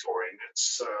me going.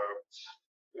 It's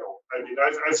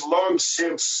I've long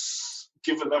since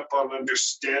given up on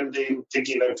understanding,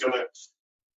 thinking I'm going to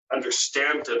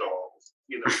understand it all.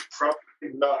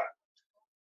 Probably not.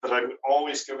 But I'm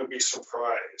always going to be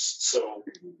surprised. So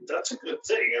that's a good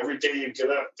thing. Every day you get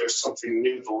up, there's something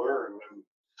new to learn, and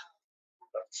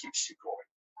that keeps you going.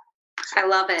 I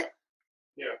love it.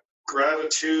 Yeah.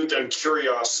 Gratitude and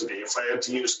curiosity. If I had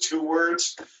to use 2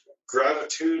 words,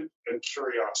 gratitude and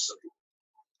curiosity.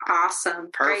 Awesome.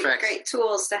 Perfect. Great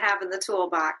tools to have in the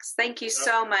toolbox. Thank you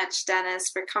so much,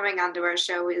 Dennis, for coming onto our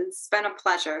show. It's been a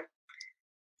pleasure.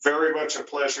 Very much a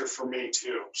pleasure for me,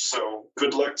 too. So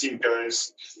good luck to you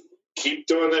guys. Keep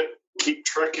doing it. Keep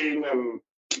trekking and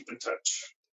keep in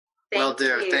touch. Will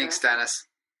do. Thanks, Dennis.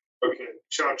 Okay.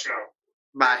 Ciao, ciao.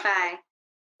 Bye. Bye.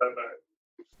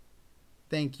 Bye-bye.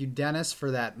 Thank you, Dennis,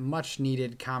 for that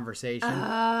much-needed conversation.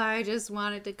 I just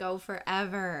wanted to go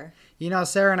forever.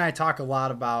 Sarah and I talk a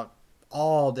lot about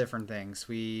all different things.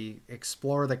 We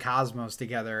explore the cosmos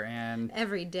together, and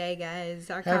every day, guys,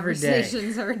 our every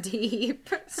conversations are deep.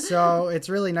 So it's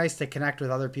really nice to connect with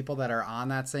other people that are on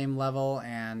that same level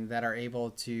and that are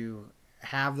able to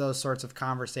have those sorts of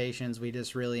conversations. We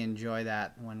just really enjoy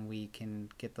that when we can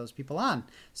get those people on.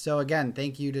 So again,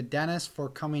 thank you to Dennis for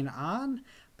coming on.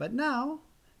 But now,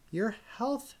 your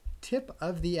health tip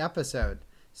of the episode.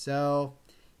 So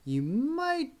you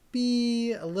might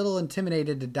be a little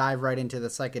intimidated to dive right into the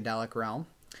psychedelic realm,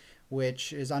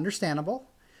 which is understandable.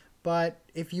 But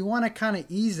if you want to kind of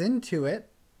ease into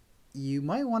it, you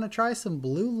might want to try some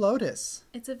blue lotus.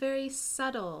 It's a very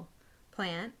subtle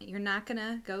plant. You're not going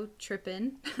to go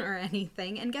tripping or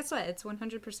anything. And guess what? It's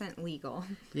 100% legal.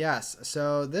 Yes.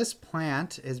 So this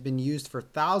plant has been used for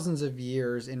thousands of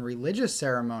years in religious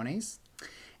ceremonies.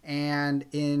 And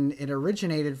it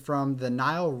originated from the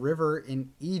Nile River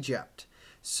in Egypt.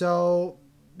 So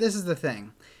this is the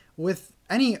thing. With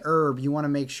any herb, you want to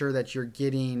make sure that you're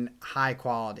getting high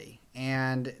quality.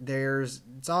 And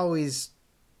it's always,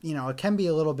 it can be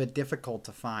a little bit difficult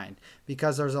to find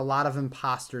because there's a lot of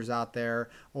imposters out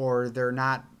there, or they're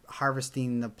not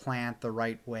harvesting the plant the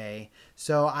right way.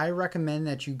 So I recommend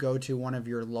that you go to one of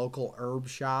your local herb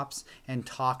shops and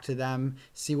talk to them,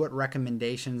 see what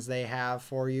recommendations they have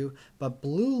for you. But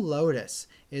blue lotus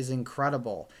is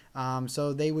incredible.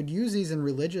 So they would use these in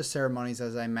religious ceremonies,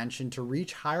 as I mentioned, to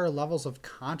reach higher levels of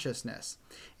consciousness.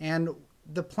 And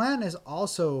the plant is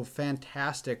also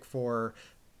fantastic for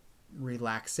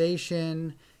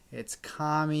relaxation. It's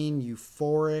calming,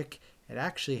 euphoric. It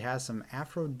actually has some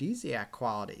aphrodisiac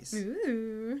qualities.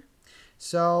 Ooh.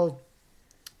 So,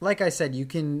 like I said, you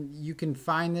can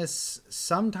find this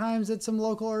sometimes at some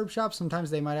local herb shops. Sometimes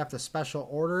they might have to special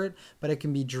order it, but it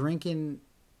can be drinking.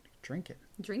 You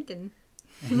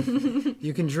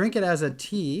can drink it as a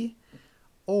tea,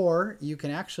 or you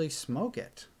can actually smoke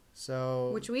it.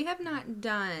 So, which we have not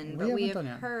done, but we have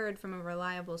heard from a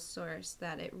reliable source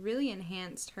that it really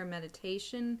enhanced her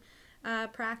meditation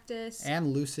practice. And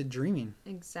lucid dreaming.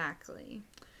 Exactly.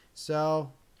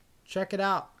 So, check it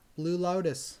out. Blue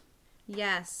Lotus.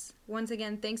 Yes. Once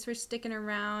again, thanks for sticking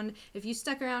around. If you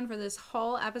stuck around for this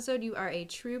whole episode, you are a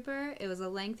trooper. It was a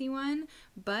lengthy one,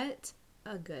 but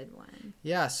a good one.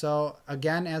 Yeah, so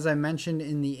again, as I mentioned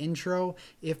in the intro,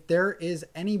 if there is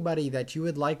anybody that you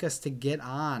would like us to get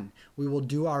on, we will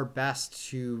do our best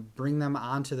to bring them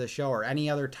onto the show, or any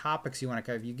other topics you want to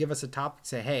cover. If you give us a topic,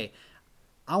 say, hey,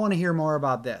 I want to hear more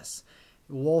about this.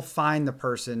 We'll find the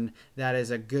person that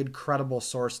is a good, credible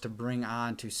source to bring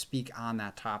on to speak on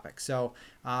that topic. So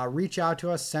reach out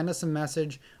to us, send us a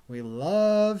message. We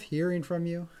love hearing from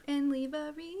you. And leave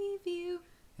a review.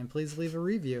 And please leave a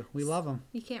review. We love them.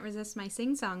 You can't resist my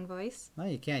sing-song voice. No,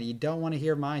 you can't. You don't want to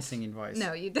hear my singing voice.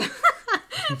 No, you don't.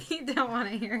 You don't want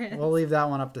to hear it. We'll leave that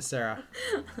one up to Sarah.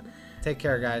 Take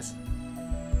care, guys.